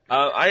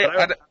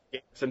 I'd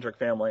game-centric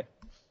family.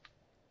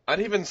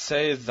 I'd even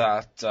say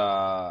that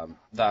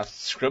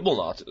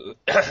Scribblenauts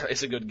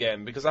is a good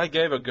game, because I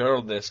gave a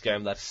girl this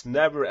game that's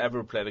never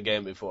ever played a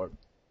game before.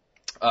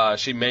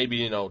 She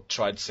maybe,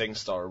 tried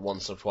SingStar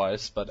once or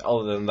twice, but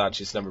other than that,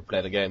 she's never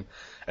played a game.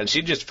 And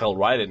she just fell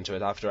right into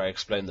it after I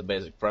explained the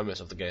basic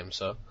premise of the game,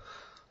 so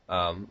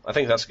I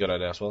think that's a good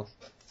idea as well.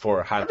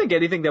 I think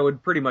anything that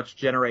would pretty much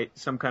generate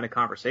some kind of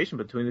conversation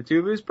between the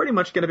two is pretty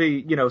much going to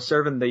be,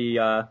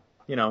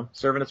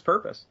 serving its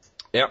purpose.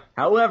 Yeah.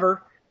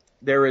 However,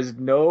 there is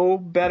no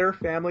better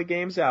family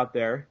games out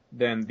there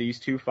than these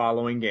two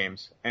following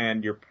games,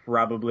 and you're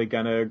probably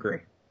going to agree.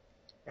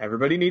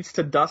 Everybody needs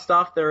to dust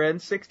off their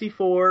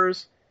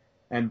N64s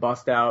and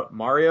bust out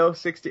Mario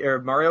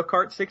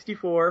Kart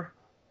 64.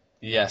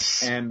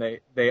 Yes. And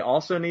they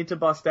also need to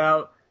bust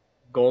out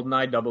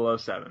GoldenEye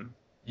 007.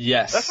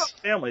 Yes. That's not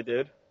family,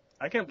 dude.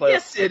 I can't play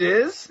Yes, it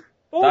is.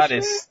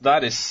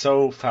 That is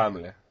so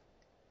family.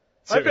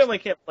 My family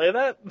can't play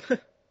that.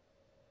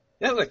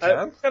 Yeah, they can.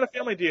 What kind of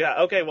family do you have?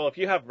 Okay, well, if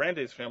you have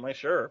Randy's family,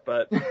 sure,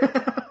 but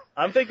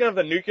I'm thinking of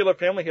the nuclear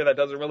family here that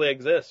doesn't really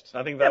exist.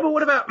 I think that. Yeah, but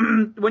what about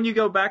when you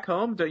go back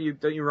home? Don't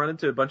you run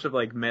into a bunch of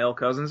like male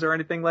cousins or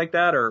anything like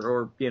that,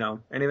 or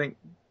anything?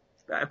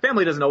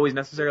 Family doesn't always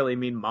necessarily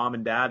mean mom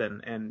and dad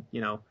and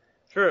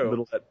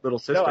True. little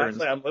sister. No,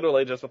 actually, I'm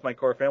literally just with my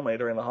core family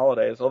during the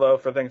holidays. Although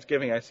for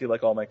Thanksgiving, I see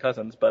like all my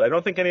cousins, but I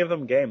don't think any of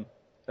them game.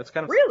 That's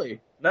kind of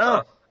really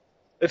no.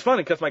 It's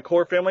funny because my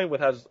core family,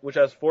 which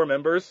has 4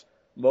 members,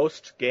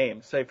 most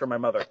games, save for my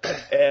mother.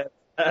 And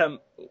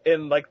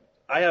in like,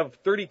 I have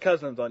 30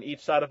 cousins on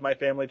each side of my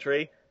family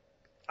tree.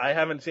 I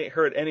haven't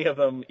heard any of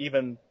them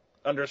even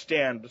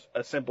understand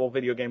a simple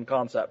video game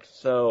concept.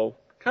 So,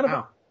 kind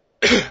of,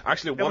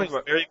 Actually, one of family's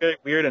my, very, very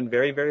weird and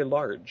very, very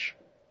large.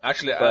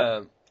 actually,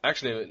 But-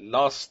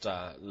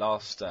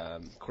 last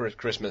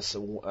Christmas,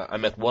 I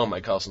met one of my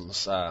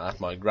cousins at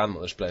my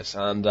grandmother's place,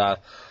 and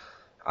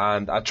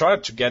I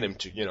tried to get him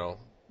to,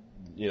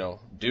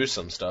 do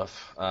some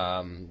stuff,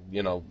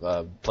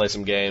 play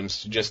some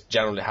games, to just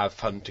generally have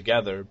fun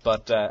together.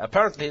 But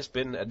apparently he's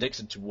been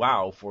addicted to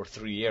WoW for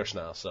 3 years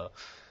now, so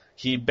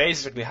he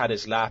basically had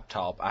his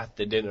laptop at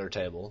the dinner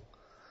table.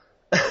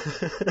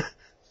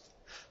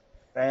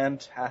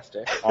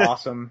 Fantastic.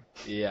 Awesome.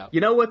 Yeah.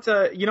 You know what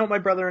my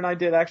brother and I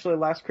did actually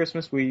last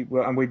Christmas? We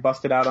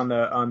busted out on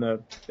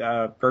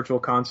the virtual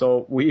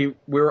console. We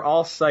were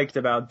all psyched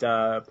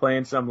about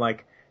playing some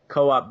like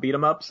co-op beat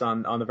 'em ups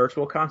on the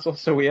virtual console.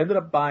 So we ended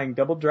up buying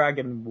Double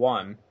Dragon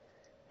 1,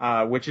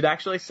 which it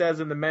actually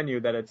says in the menu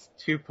that it's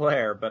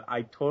 2-player, but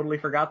I totally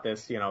forgot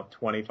this,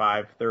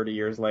 25, 30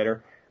 years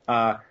later.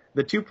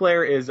 The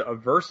 2-player is a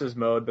versus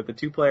mode, but the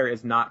 2-player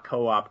is not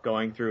co-op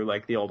going through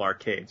like the old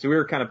arcade. So we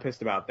were kind of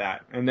pissed about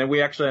that. And then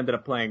we actually ended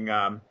up playing,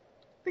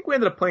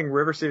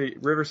 River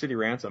City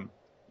Ransom,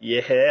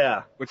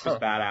 Yeah. which was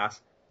badass.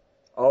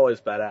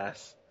 Always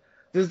badass.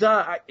 Does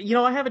I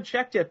haven't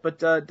checked it, but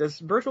does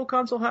Virtual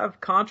Console have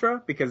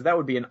Contra? Because that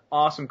would be an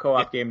awesome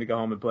co-op game to go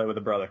home and play with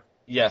a brother.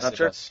 Yes, Not it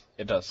sure. does.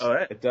 It does. All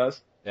right. It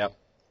does? Yep.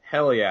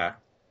 Hell yeah.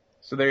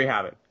 So there you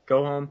have it.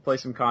 Go home, play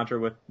some Contra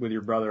with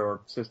your brother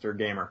or sister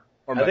gamer.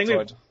 Or I think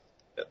Metroid.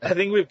 I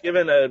think we've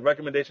given a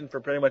recommendation for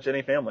pretty much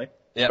any family,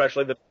 Yep.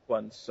 especially the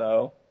ones.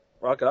 So,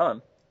 rock it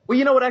on. Well,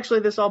 you know what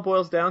actually this all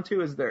boils down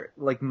to is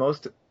like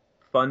most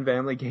fun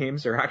family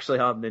games are actually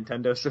on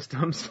Nintendo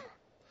systems.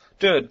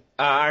 Dude,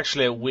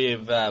 actually,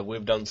 we've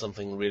done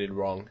something really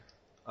wrong.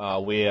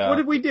 What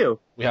did we do?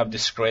 We have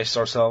disgraced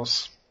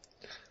ourselves.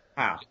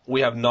 How?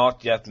 We have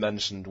not yet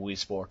mentioned Wii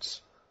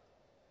Sports.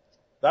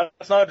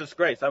 That's not a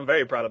disgrace. I'm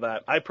very proud of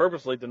that. I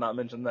purposely did not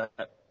mention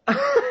that.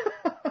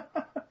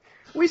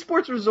 Wii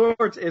Sports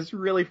Resorts is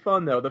really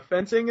fun though. The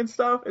fencing and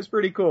stuff is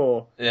pretty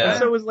cool. Yeah. And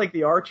so is like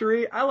the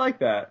archery. I like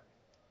that.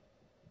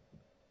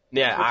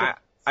 Yeah,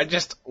 I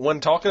just, when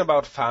talking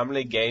about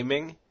family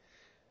gaming,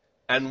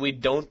 and we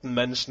don't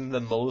mention the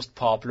most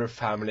popular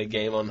family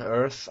game on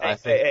Earth, I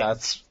think hey.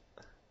 that's...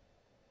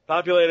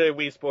 Populated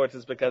Wii Sports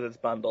is because it's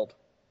bundled.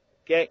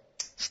 Okay?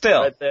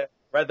 Still,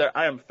 Right there.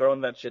 I am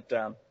throwing that shit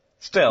down.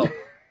 still.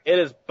 It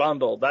is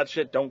bundled. That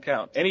shit don't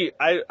count.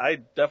 I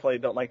definitely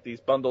don't like these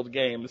bundled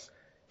games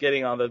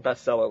getting on the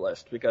bestseller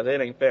list because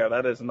it ain't fair.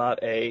 That is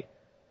not a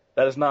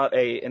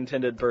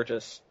intended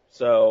purchase.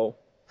 So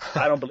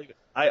I don't believe it.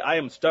 I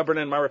am stubborn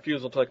in my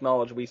refusal to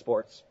acknowledge Wii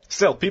Sports.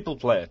 Still, people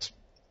play it.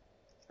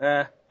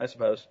 I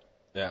suppose.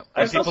 Yeah.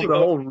 That's also people the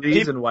go- whole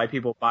reason why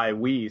people buy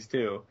Wiis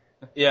too.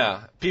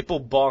 Yeah, people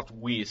bought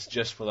Wii's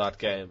just for that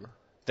game.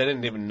 They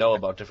didn't even know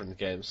about different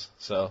games,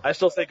 so... I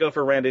still say go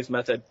for Randy's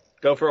method.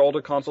 Go for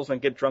older consoles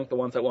and get drunk the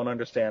ones that won't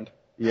understand.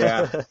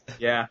 Yeah.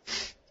 Yeah.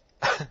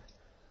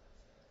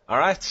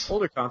 Alright.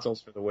 Older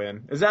consoles for the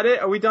win. Is that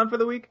it? Are we done for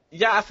the week?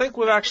 Yeah, I think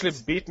we've actually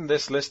beaten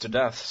this list to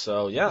death,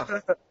 so yeah.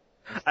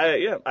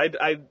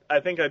 I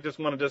think I just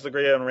want to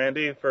disagree on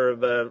Randy for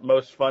the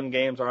most fun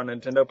games are on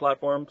Nintendo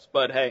platforms,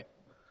 but hey.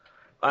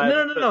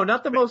 No,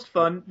 not the most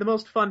fun. The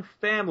most fun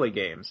family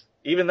games.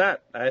 Even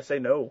that, I say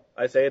no.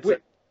 I say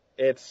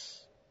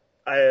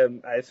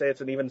I say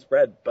it's an even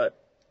spread, but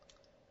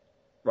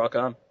rock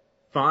on.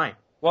 Fine.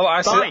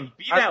 Well, Fine.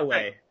 Be that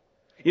way.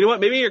 You know what?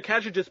 Maybe your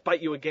cat should just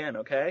bite you again,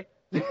 okay?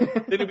 Then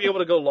you'll be able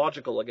to go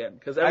logical again,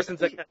 because ever since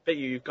that cat bit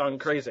you, you've gone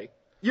crazy.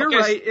 You're Okay,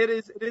 right.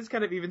 It is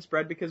kind of even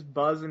spread because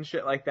Buzz and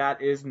shit like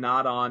that is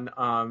not on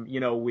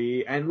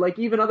Wii, and like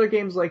even other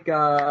games like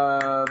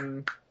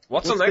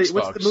What's on Xbox?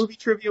 what's the movie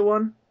trivia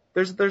one?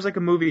 There's like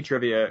a movie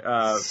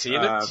trivia.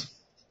 Seen it?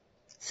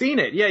 Seen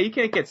it. Yeah, you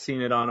can't get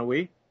Seen It on a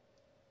Wii.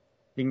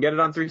 You can get it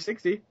on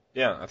 360.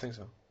 Yeah, I think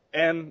so.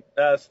 And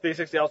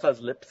 360 also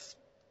has lips.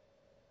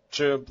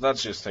 True,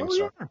 that's just things.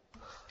 Oh, yeah.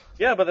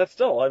 Yeah, but that's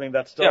still lips.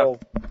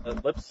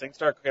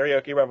 SingStar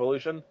Karaoke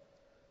Revolution.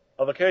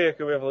 Well, the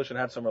Karaoke Revolution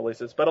had some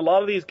releases, but a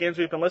lot of these games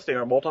we've been listing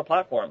are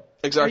multi-platform. Oh,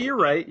 Exactly. you're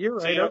right.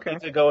 So you don't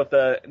need to go with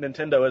the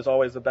Nintendo is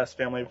always the best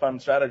family fun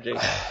strategy.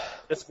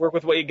 Just work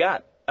with what you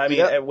got. I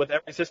mean, with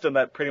every system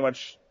that pretty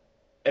much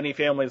any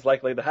family is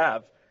likely to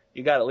have,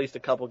 you got at least a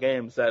couple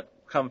games that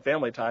come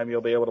family time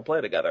you'll be able to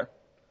play together.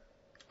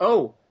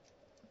 Oh,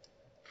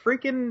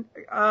 freaking!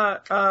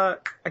 I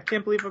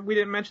can't believe we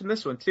didn't mention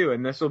this one too,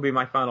 and this will be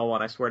my final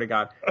one. I swear to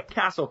God,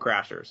 Castle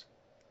Crashers.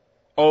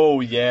 Oh,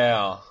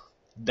 yeah.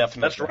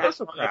 Definitely. That's right.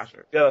 Castle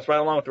Crashers. Yeah, that's right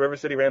along with River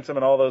City Ransom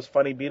and all those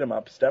funny beat 'em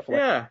ups, definitely.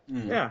 Yeah,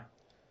 Mm. yeah.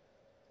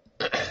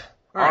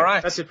 All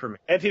right. That's it for me.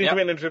 And Teenage Yep.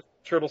 Mutant Ninja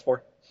Turtles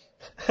 4.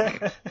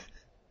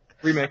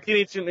 Remake.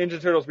 Teenage Mutant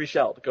Ninja Turtles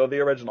Reshelled. Go the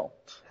original.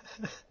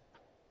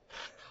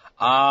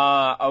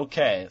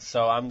 Okay,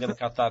 so I'm gonna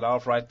cut that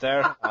off right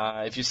there.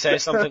 If you say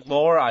something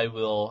more, I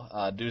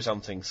will do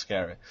something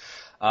scary.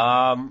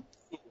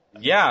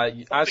 Yeah,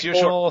 as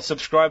usual,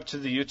 subscribe to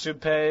the YouTube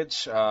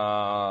page,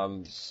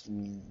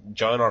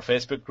 join our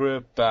Facebook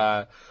group.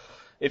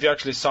 If you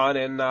actually sign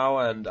in now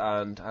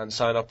and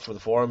sign up for the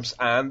forums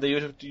and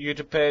the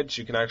YouTube page,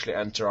 you can actually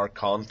enter our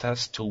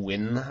contest to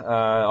win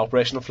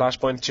Operation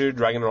Flashpoint 2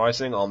 Dragon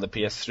Rising on the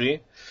PS3.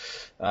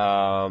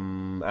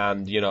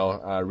 And,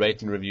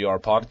 rate and review our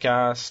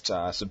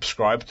podcast,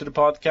 subscribe to the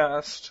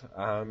podcast,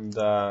 and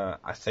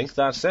I think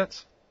that's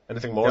it.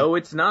 Anything more? No,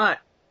 it's not.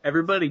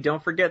 Everybody,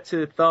 don't forget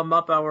to thumb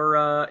up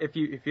our if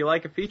you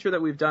like a feature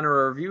that we've done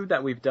or a review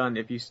that we've done.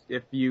 If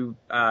you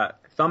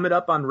thumb it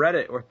up on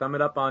Reddit or thumb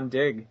it up on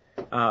Dig,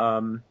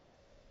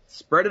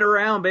 spread it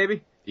around,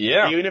 baby.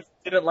 Yeah. Even if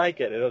you didn't like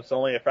it, it was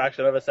only a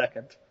fraction of a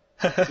second.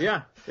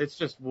 Yeah, it's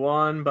just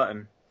one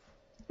button.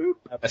 Boop.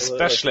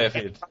 Absolutely. Especially if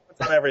you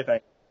on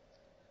everything.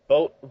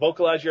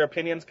 Vocalize your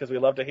opinions because we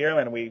love to hear them,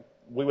 and we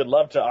would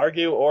love to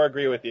argue or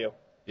agree with you.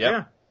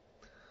 Yeah.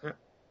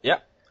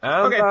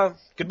 And Okay.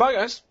 Goodbye,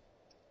 guys.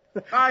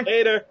 Bye.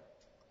 Later.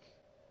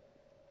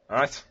 All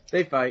right.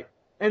 They fight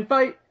and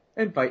fight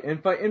and fight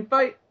and fight and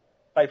fight.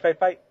 Fight, fight,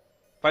 fight.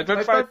 Fight,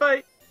 Fight, fight,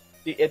 fight.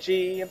 The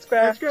itchy and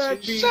scratchy,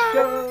 Scratchy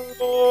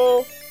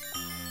show.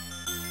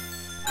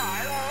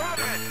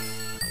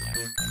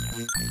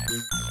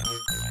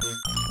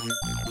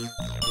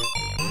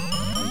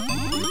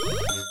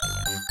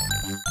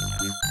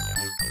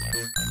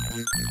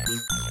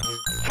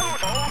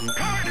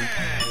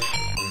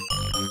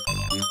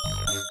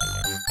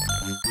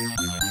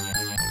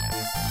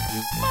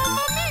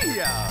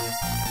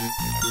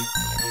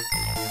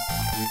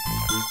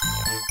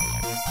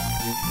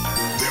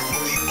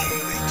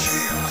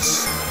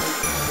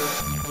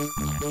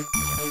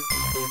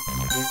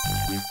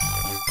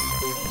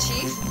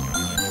 Chief,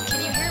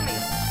 can you hear me?